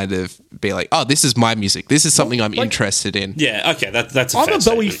way to kind of be like, oh, this is my music. This is something I'm interested in. Yeah, okay, that's a I'm fair a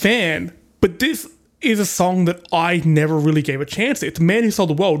Bowie statement. fan, but this is a song that I never really gave a chance to. It's Man Who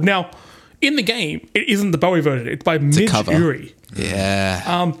Sold the World. Now, in the game, it isn't the Bowie version. It's by Midge cover. Uri.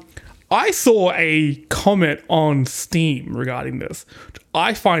 Yeah. I saw a comment on Steam regarding this, which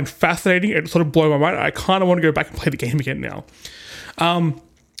I find fascinating and sort of blow my mind. I kind of want to go back and play the game again now.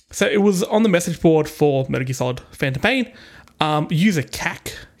 So it was on the message board for Metal Gear Solid Phantom Pain. User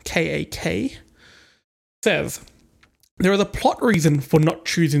CAK, K-A-K, says, there is a plot reason for not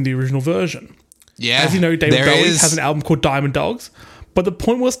choosing the original version. Yeah. As you know, David there Bowie is. has an album called Diamond Dogs, but the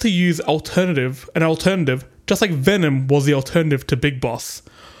point was to use an alternative, just like Venom was the alternative to Big Boss.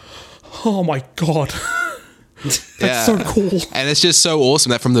 Oh my god. That's so cool. And it's just so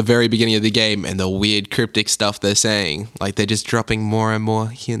awesome that from the very beginning of the game and the weird cryptic stuff they're saying, like they're just dropping more and more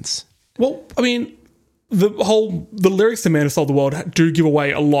hints. Well, I mean, the lyrics to Man Who Sold the World do give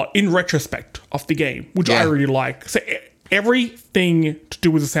away a lot in retrospect of the game, which I really like. So everything to do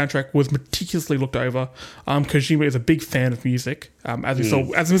with the soundtrack was meticulously looked over. Kojima is a big fan of music, as we saw,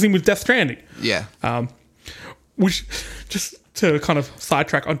 as we've seen with Death Stranding. Yeah. Which, just to kind of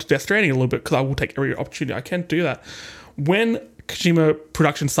sidetrack onto Death Stranding a little bit, because I will take every opportunity I can to do that. When Kojima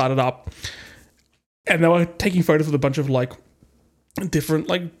production started up, and they were taking photos with a bunch of like different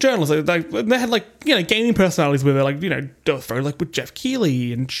like journalists, they had like, you know, gaming personalities with it, like, you know, there was photos like with Jeff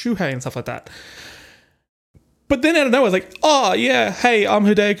Keighley and Shuhei and stuff like that. But then out of nowhere, I was like, oh yeah, hey, I'm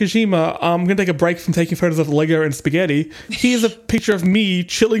Hideo Kojima. I'm going to take a break from taking photos of Lego and spaghetti. Here's a picture of me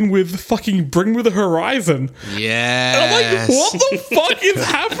chilling with fucking Bring Me the Horizon. Yeah. And I'm like, what the fuck is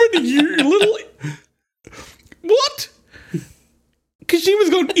happening, you little... What? Kojima's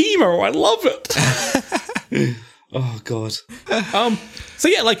gone emo. I love it. Oh, God. So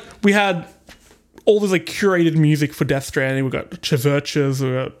yeah, like, we had all this like curated music for Death Stranding. We got Chiverches,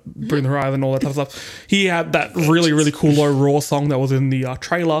 we got Bring the Horizon, all that type of stuff. He had that really, really cool low raw song that was in the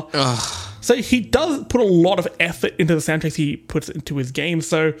trailer. So he does put a lot of effort into the soundtracks he puts into his game.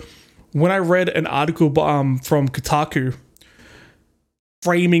 So when I read an article from Kotaku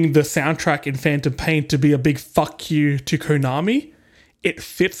framing the soundtrack in Phantom Pain to be a big fuck you to Konami, it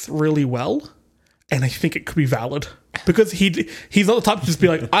fits really well. And I think it could be valid. Because he's not the type to just be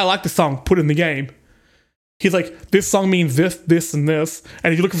like, I like the song, put it in the game. He's like, this song means this, this, and this.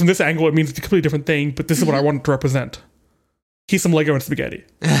 And if you look from this angle, it means a completely different thing, but this is what I want it to represent. Here's some Lego and spaghetti.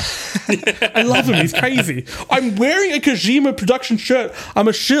 I love him. He's crazy. I'm wearing a Kojima production shirt. I'm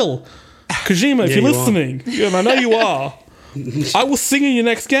a shill. Kojima, if you're listening, and I know you are, I will sing in your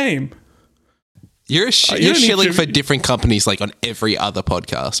next game. You're don't need shilling to- for different companies like on every other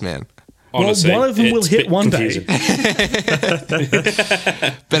podcast, man. Honestly, well, one of them will it's hit a bit one confusing. day.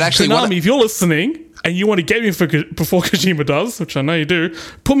 But actually, Konami, if you're listening and you want to get me before Kojima does, which I know you do,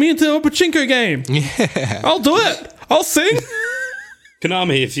 put me into a pachinko game. Yeah. I'll do it. I'll sing.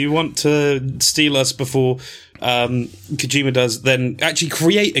 Konami, if you want to steal us before Kojima does, then actually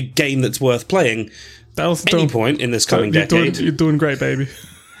create a game that's worth playing That was any point in this coming decade. You're doing great, baby.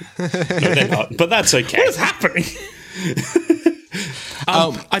 No, they're not, but that's okay. What is happening?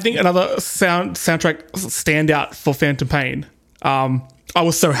 I think another soundtrack standout for Phantom Pain. I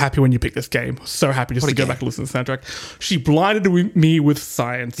was so happy when you picked this game. So happy just to go back and listen to the soundtrack. She blinded me with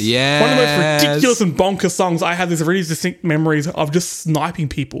science. Yes. One of the most ridiculous and bonkers songs. I have these really distinct memories of just sniping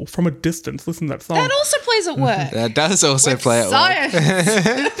people from a distance. Listen to that song. That also plays at work. that does also play it well.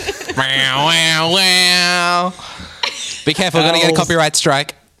 Science. Wow, wow, wow. Be careful, we're going to get a copyright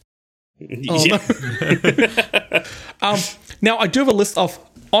strike. Yeah. Now, I do have a list of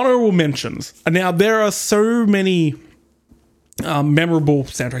honorable mentions. And now, there are so many memorable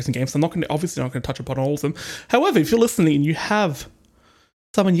soundtracks and games. I'm obviously not going to touch upon all of them. However, if you're listening and you have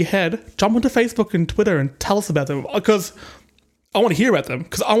some in your head, jump onto Facebook and Twitter and tell us about them. Because I want to hear about them.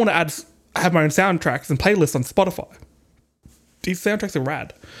 Because I want to have my own soundtracks and playlists on Spotify. These soundtracks are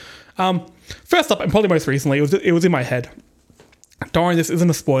rad. First up, and probably most recently, it was in my head. Don't worry, this isn't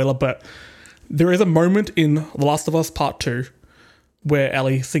a spoiler, but there is a moment in The Last of Us Part 2 where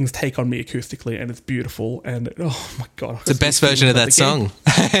Ellie sings Take On Me acoustically, and it's beautiful, and oh my god. It's the best version of that song.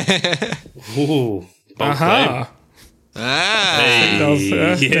 Ooh, bold Uh-huh. That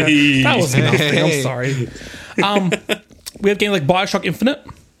was nothing, I'm sorry. We have games like Bioshock Infinite.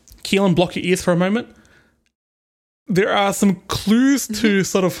 Keelan, block your ears for a moment. There are some clues to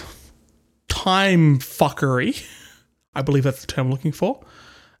sort of time fuckery. I believe that's the term I'm looking for.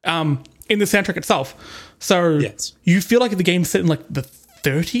 In the soundtrack itself. So Yes. you feel like the game's set in like the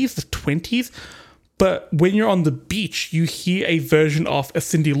 30s, the 20s, But when you're on the beach, you hear a version of a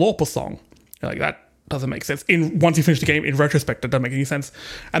Cyndi Lauper song. You're like, that doesn't make sense. Once you finish the game, in retrospect, it doesn't make any sense.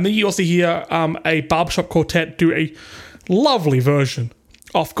 And then you also hear a Barbershop Quartet do a lovely version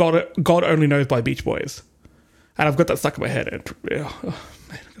of God Only Knows by Beach Boys. And I've got that stuck in my head. And man, I've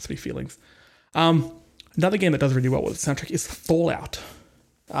got so many feelings. Another game that does really well with the soundtrack is Fallout.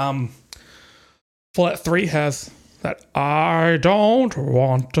 Fallout 3 has that I don't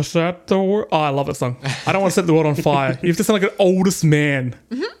want to set the world... Oh, I love that song. I don't want to set the world on fire. You have to sound like an oldest man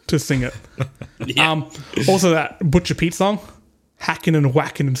to sing it. Also that Butcher Pete song, Hacking and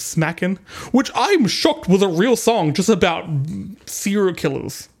Whacking and Smacking, which I'm shocked was a real song just about serial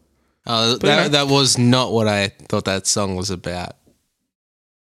killers. That was not what I thought that song was about.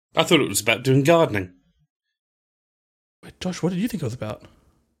 I thought it was about doing gardening. Wait, Josh, what did you think it was about?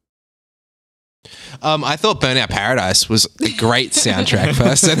 I thought Burnout Paradise was a great soundtrack,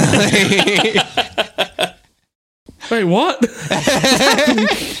 personally. Wait, what?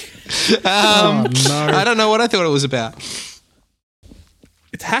 Oh, no. I don't know what I thought it was about.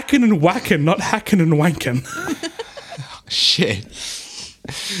 It's hacking and whacking, not hacking and wanking. Shit.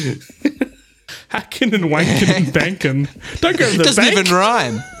 Hacking and wanking and banking. Don't go to the Doesn't bank. even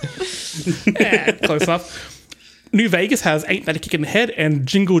rhyme. Yeah, close enough. New Vegas has Ain't That a Kick in the Head and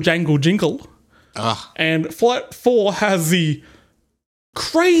Jingle Jangle Jingle. And Fallout 4 has the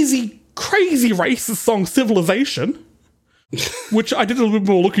crazy racist song Civilization, which I did a little bit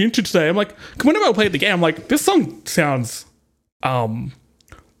more looking into today. I'm like, whenever I played the game, I'm like, this song sounds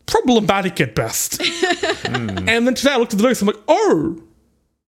problematic at best. And then today I looked at the lyrics, I'm like, oh,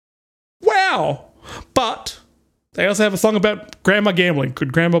 wow. But they also have a song about grandma gambling.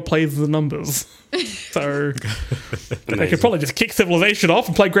 Could grandma plays the numbers? So they could probably just kick Civilization off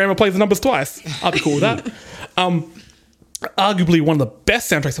and play Grandma Plays the Numbers twice. I'd be cool with that. Arguably one of the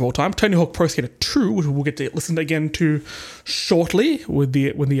best soundtracks of all time, Tony Hawk Pro Skater 2, which we'll get to listen again to shortly when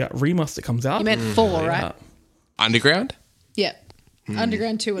the remaster comes out. You meant 4, right? Underground? Yeah.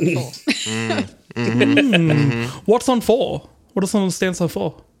 Underground 2 and 4. What's on 4? What does someone stand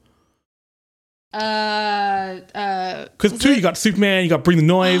for? Because 2, you got Superman, you got Bring the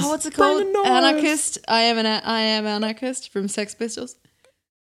Noise. Oh, what's it Bring called? the Noise. Anarchist. I am Anarchist from Sex Pistols.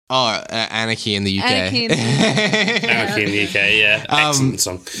 Oh, Anarchy in the UK. Anarchy in the UK. Anarchy in the UK, yeah. Excellent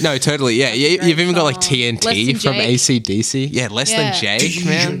song. No, totally. Yeah, you've even got like TNT Less Than from Jake. AC/DC. Yeah, Less Than Jake,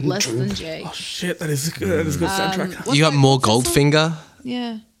 man. Less Than Jake. Oh shit, that is good. That is a good soundtrack. What's You got that- more what's that song? Goldfinger.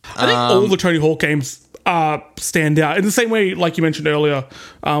 Yeah. I think all the Tony Hawk games stand out in the same way, like you mentioned earlier,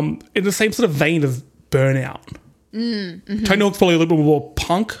 in the same sort of vein as Burnout. Tony Hawk's probably a little bit more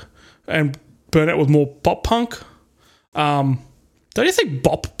punk, and Burnout was more pop punk. Did I say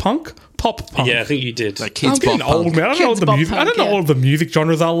bop punk? Pop punk. Yeah, I think you did. Like kids I'm getting pop old, punk. man. I don't know what Kids the pop music. I punk, don't know yeah. all of the music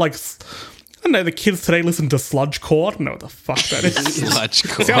genres are. Like, I don't know. The kids today listen to sludgecore. I don't know what the fuck that is. Sludge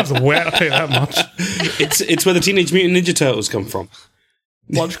core. Sounds weird. I'll tell you that much. It's where the Teenage Mutant Ninja Turtles come from.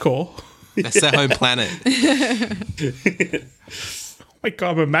 Sludgecore. That's their home planet. My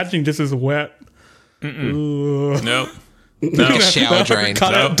God, I'm imagining this is wet. Nope. Shower drain.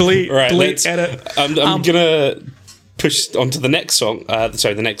 Cut No. it. Delete. Right, Delete. let's- Edit. I'm gonna push on to the next song.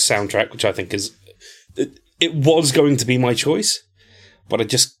 The next soundtrack, which I think is it was going to be my choice, but I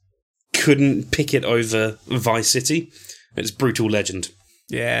just couldn't pick it over Vice City. It's Brutal Legend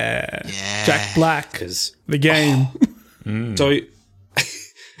Yeah. Jack Black. because The game. so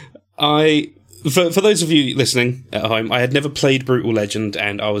for those of you listening at home, I had never played Brutal Legend,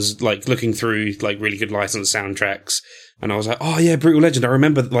 and I was like looking through like really good licensed soundtracks, and I was like, oh yeah, Brutal Legend. I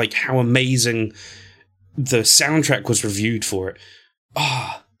remember like how amazing the soundtrack was reviewed for it.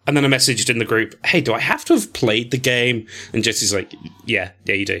 And then I messaged in the group, hey, do I have to have played the game? And Jesse's like, yeah,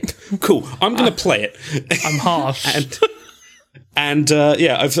 you do. Cool, I'm going to play it. I'm harsh. And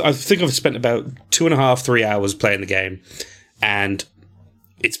yeah, I think I've spent about 2.5, 3 hours playing the game, and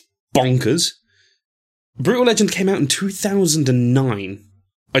it's bonkers. Brutal Legend came out in 2009,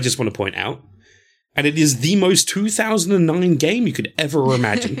 I just want to point out, and it is the most 2009 game you could ever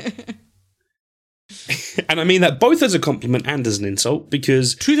imagine. And I mean that both as a compliment and as an insult,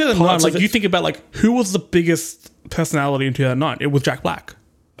 because 2009, parts like of it- you think about like who was the biggest personality in 2009? It was Jack Black.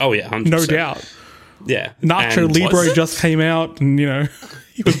 oh yeah, 100%. No doubt. Yeah. Nacho And- Libre just came out, and you know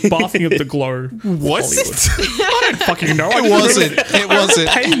he was basking at the glow. Was Hollywood. it? I don't fucking know. It wasn't. It wasn't.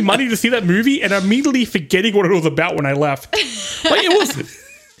 Paying money to see that movie and immediately forgetting what it was about when I left. Like it was.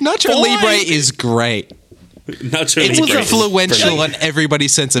 Nacho Boy. Libre is great. Nacho It's Libre is influential brilliant. on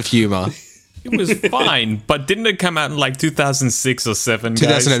everybody's sense of humor. It was fine, but didn't it come out in like 2006 or 7?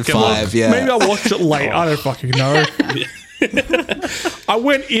 2005, yeah. Maybe I watched it late. I don't fucking know. I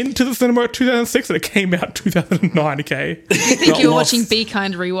went into the cinema in 2006 and it came out 2009, okay? I think you were watching Be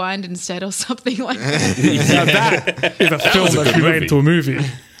Kind Rewind instead or something like that. Now that is a film was a that good we made movie. into a movie.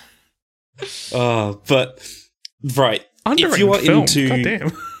 But right, if you are Underrated film. into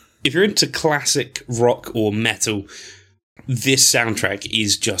Goddamn. if you're into classic rock or metal, this soundtrack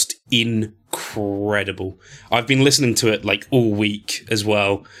is just incredible. I've been listening to it like all week as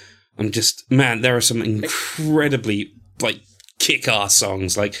well. I'm just, man, there are some incredibly like kick-ass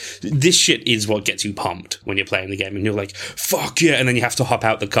songs. Like, this shit is what gets you pumped when you're playing the game, and you're like, fuck yeah, and then you have to hop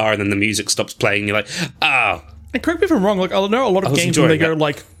out the car, and then the music stops playing, and you're like, ah. And correct me if I'm wrong, like I know a lot of was games when they enjoying go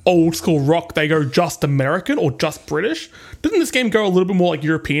like old school rock, they go just American or just British. Doesn't this game go a little bit more like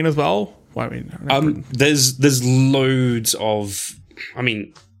European as well? Well, I mean, There's loads of, I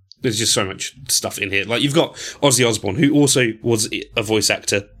mean, there's just so much stuff in here. Like, you've got Ozzy Osbourne, who also was a voice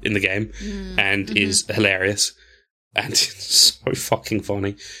actor in the game and is hilarious and so fucking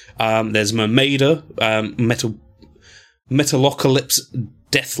funny. There's Mermaida, Metalocalypse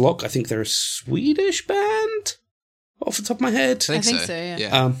Deathlock. I think they're a Swedish band off the top of my head. I think so, yeah.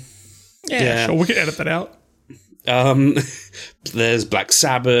 yeah, yeah. sure, we can edit that out. There's Black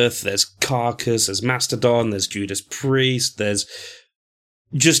Sabbath, there's Carcass, there's Mastodon, there's Judas Priest, there's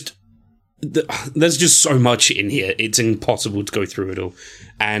just so much in here. It's impossible to go through it all.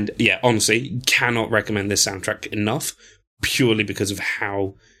 And yeah, honestly, cannot recommend this soundtrack enough, purely because of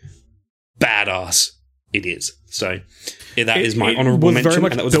how badass it is. So that is my honorable was mention. very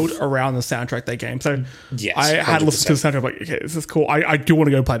much and that was built around the soundtrack they game. So Yes, I had 100%. listened to the soundtrack, like, okay, this is cool. I do want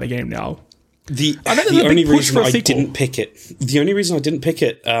to go play the game now. The I know there's a only big push reason for a I sequel. didn't pick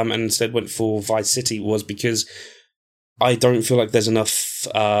it, and instead went for Vice City was because I don't feel like there's enough.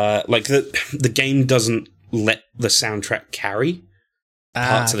 Like the game doesn't let the soundtrack carry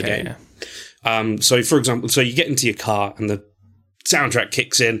parts of the game. Yeah. So for example, you get into your car and the soundtrack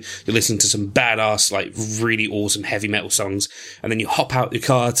kicks in. You listen to some badass, like really awesome heavy metal songs, and then you hop out your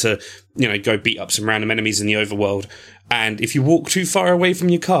car to go beat up some random enemies in the overworld. And if you walk too far away from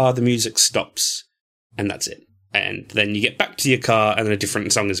your car, the music stops, and that's it. And then you get back to your car, and then a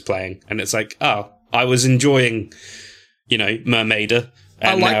different song is playing, and it's like, oh, I was enjoying, Mermaida,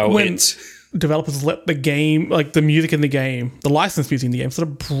 and I like now when it's developers let the game, like the music in the game, the licensed music in the game, sort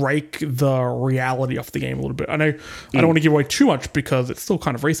of break the reality of the game a little bit. I know I don't want to give away too much because it's still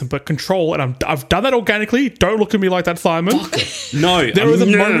kind of recent, but Control, and I've done that organically. Don't look at me like that, Simon. no. There was a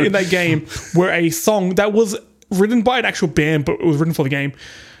moment in that game where a song that was written by an actual band, but it was written for the game,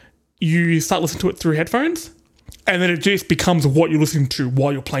 you start listening to it through headphones, and then it just becomes what you're listening to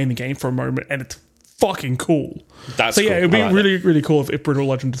while you're playing the game for a moment, and it's fucking cool. That's so yeah, cool. it'd be I like really, really cool if Brutal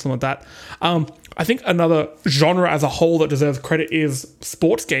Legend did something like that. I think another genre as a whole that deserves credit is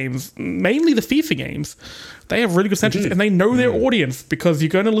sports games, mainly the FIFA games. They have really good soundtracks, and they know their audience because you're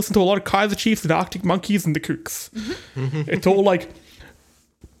going to listen to a lot of Kaiser Chiefs and Arctic Monkeys and the Kooks. It's all like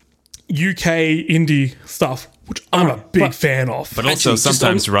UK indie stuff, which I'm a big fan of. But also Actually, just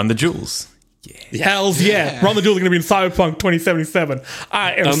sometimes Run the Jewels. Hells yeah. Run the Jewels are going to be in Cyberpunk 2077.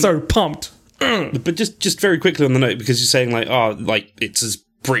 I am so pumped. But just very quickly on the note, because you're saying like it's as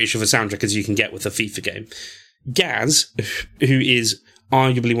British of a soundtrack as you can get with a FIFA game. Gaz, who is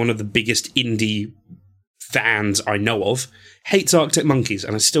arguably one of the biggest indie fans I know of, hates Arctic Monkeys,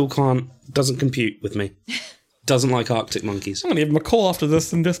 and I still doesn't compute with me. Doesn't like Arctic Monkeys. I'm going to give him a call after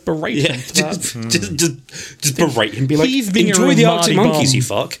this and just berate Yeah, him. For that. just berate him. Be like, He's being a enjoy the Arctic Marty Monkeys, bum. you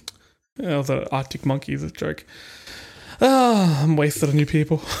fuck. Oh, the Arctic Monkeys is a joke. I'm wasted on you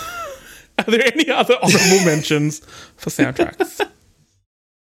people. Are there any other honorable mentions for soundtracks?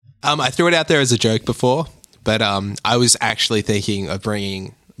 I threw it out there as a joke before, but I was actually thinking of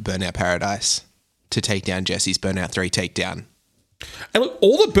bringing Burnout Paradise to take down Jesse's Burnout 3 takedown. And look,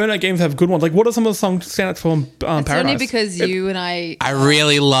 all the Burnout games have good ones. Like, what are some of the songs standouts from It's Paradise? only because you and I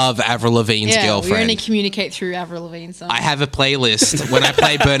really love Avril Lavigne's we Girlfriend. only communicate through Avril Lavigne songs. I have a playlist when I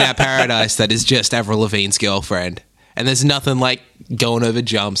play Burnout Paradise that is just Avril Lavigne's Girlfriend. And there's nothing like going over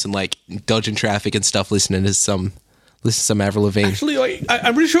jumps and like dodging traffic and stuff listening to some Avril Lavigne. Actually, like,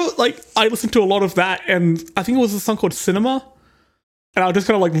 I'm pretty sure, like, I listened to a lot of that, and I think it was a song called Cinema. And I just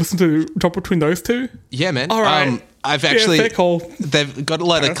kind of like listen to drop between those two. Yeah, man. All right. I've actually fair call. they've got a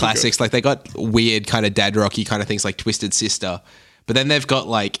lot of classics. Like they got weird kind of dad rocky kind of things like Twisted Sister. But then they've got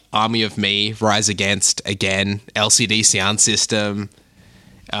like Army of Me, Rise Against, again, LCD Sound System,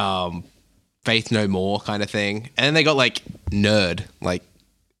 Faith No More kind of thing. And then they got like Nerd, like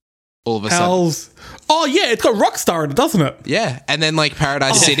all of a sudden. Hells. Oh, yeah, it's got Rockstar in it, doesn't it? Yeah. And then like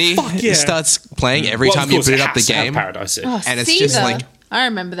Paradise City fuck yeah. starts playing every Well, time of you course, boot it up the has to have game. Paradise City. And it's just Caesar. like I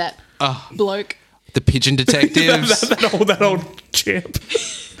remember that bloke. The Pigeon Detectives. that old champ.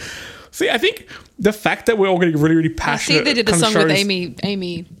 See, I think the fact that we're all getting really, really I passionate. see they did a kind of song with shows-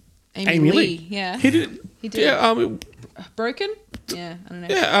 Amy Amy Lee. Lee. Yeah. He did. He did. Yeah. Broken? Yeah, I don't know.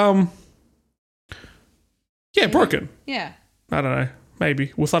 Yeah. Yeah. Broken. Yeah. I don't know.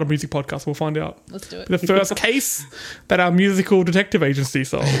 Maybe we'll start a music podcast. We'll find out. Let's do it. The first case that our musical detective agency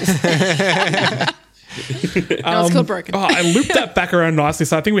solves. No, it's called Broken. Oh, I looped that back around nicely,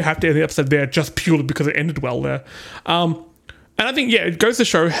 so I think we have to end the episode there just purely because it ended well there. And I think, yeah, it goes to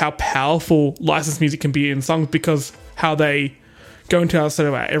show how powerful licensed music can be in songs because how they go into our sort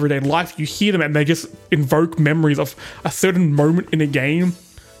of our everyday life. You hear them and they just invoke memories of a certain moment in a game.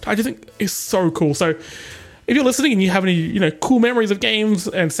 I just think it's so cool. So if you're listening and you have any, cool memories of games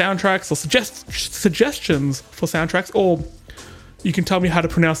and soundtracks or suggestions for soundtracks, or you can tell me how to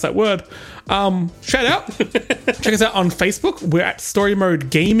pronounce that word. Shout out. Check us out on Facebook. We're at Story Mode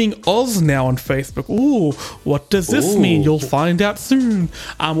Gaming Oz now on Facebook. Ooh, what does this mean? You'll find out soon.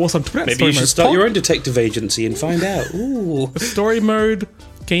 Also on Twitter. Maybe you should start your own detective agency and find out. Ooh. Story Mode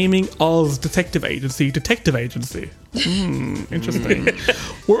Gaming Oz Detective Agency. Interesting.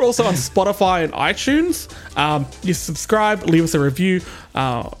 We're also on Spotify and iTunes. You subscribe, leave us a review.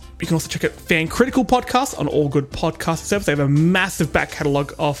 You can also check out Fan Critical Podcast on all good podcast services. They have a massive back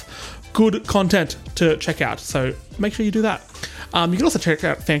catalogue of good content to check out, so make sure you do that. You can also check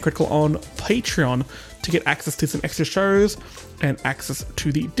out Fan Critical on Patreon to get access to some extra shows and access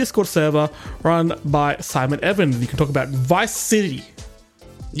to the Discord server run by Simon Evans. You can talk about Vice City,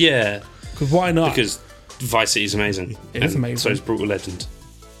 Yeah. because why not? Because Vice City is amazing. It is And amazing. So is Brutal Legend.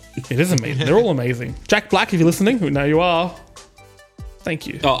 It is amazing. They're all amazing. Jack Black, if you're listening, we know you are. Thank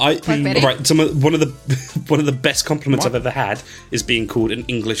you. Oh, Betty. right. One of the best compliments I've ever had is being called an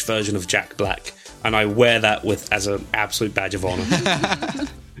English version of Jack Black, and I wear that as an absolute badge of honor.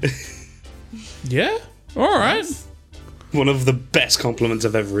 Yeah? All right. One of the best compliments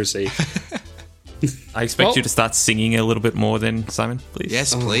I've ever received. I expect Well- you to start singing a little bit more then, Simon, please.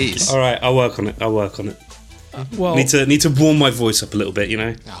 Yes, please. All right, I'll work on it. Well, Need to warm my voice up a little bit,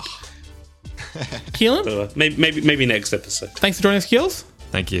 Keelan, Maybe next episode. thanks for joining us, Keels.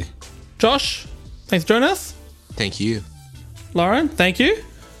 Thank you. Josh, thanks for joining us. Thank you. Lauren, thank you.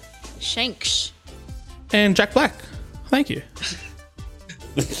 Shanks. And Jack Black, thank you.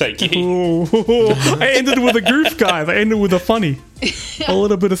 Thank you. Ooh, I ended with a goof, guys. I ended with a funny. A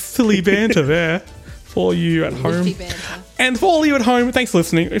little bit of silly banter there for you at home. Fifty banter. And for all you at home, thanks for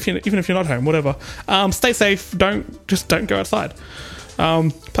listening. Even if you're not home, whatever. Stay safe. Don't go outside.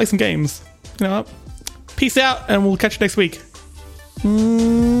 Play some games. You know what? Peace out, and we'll catch you next week.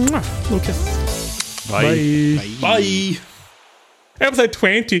 Mwah. Little kiss. Bye. Bye. Episode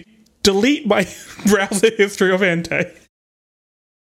 20. Delete my browser history of Entei.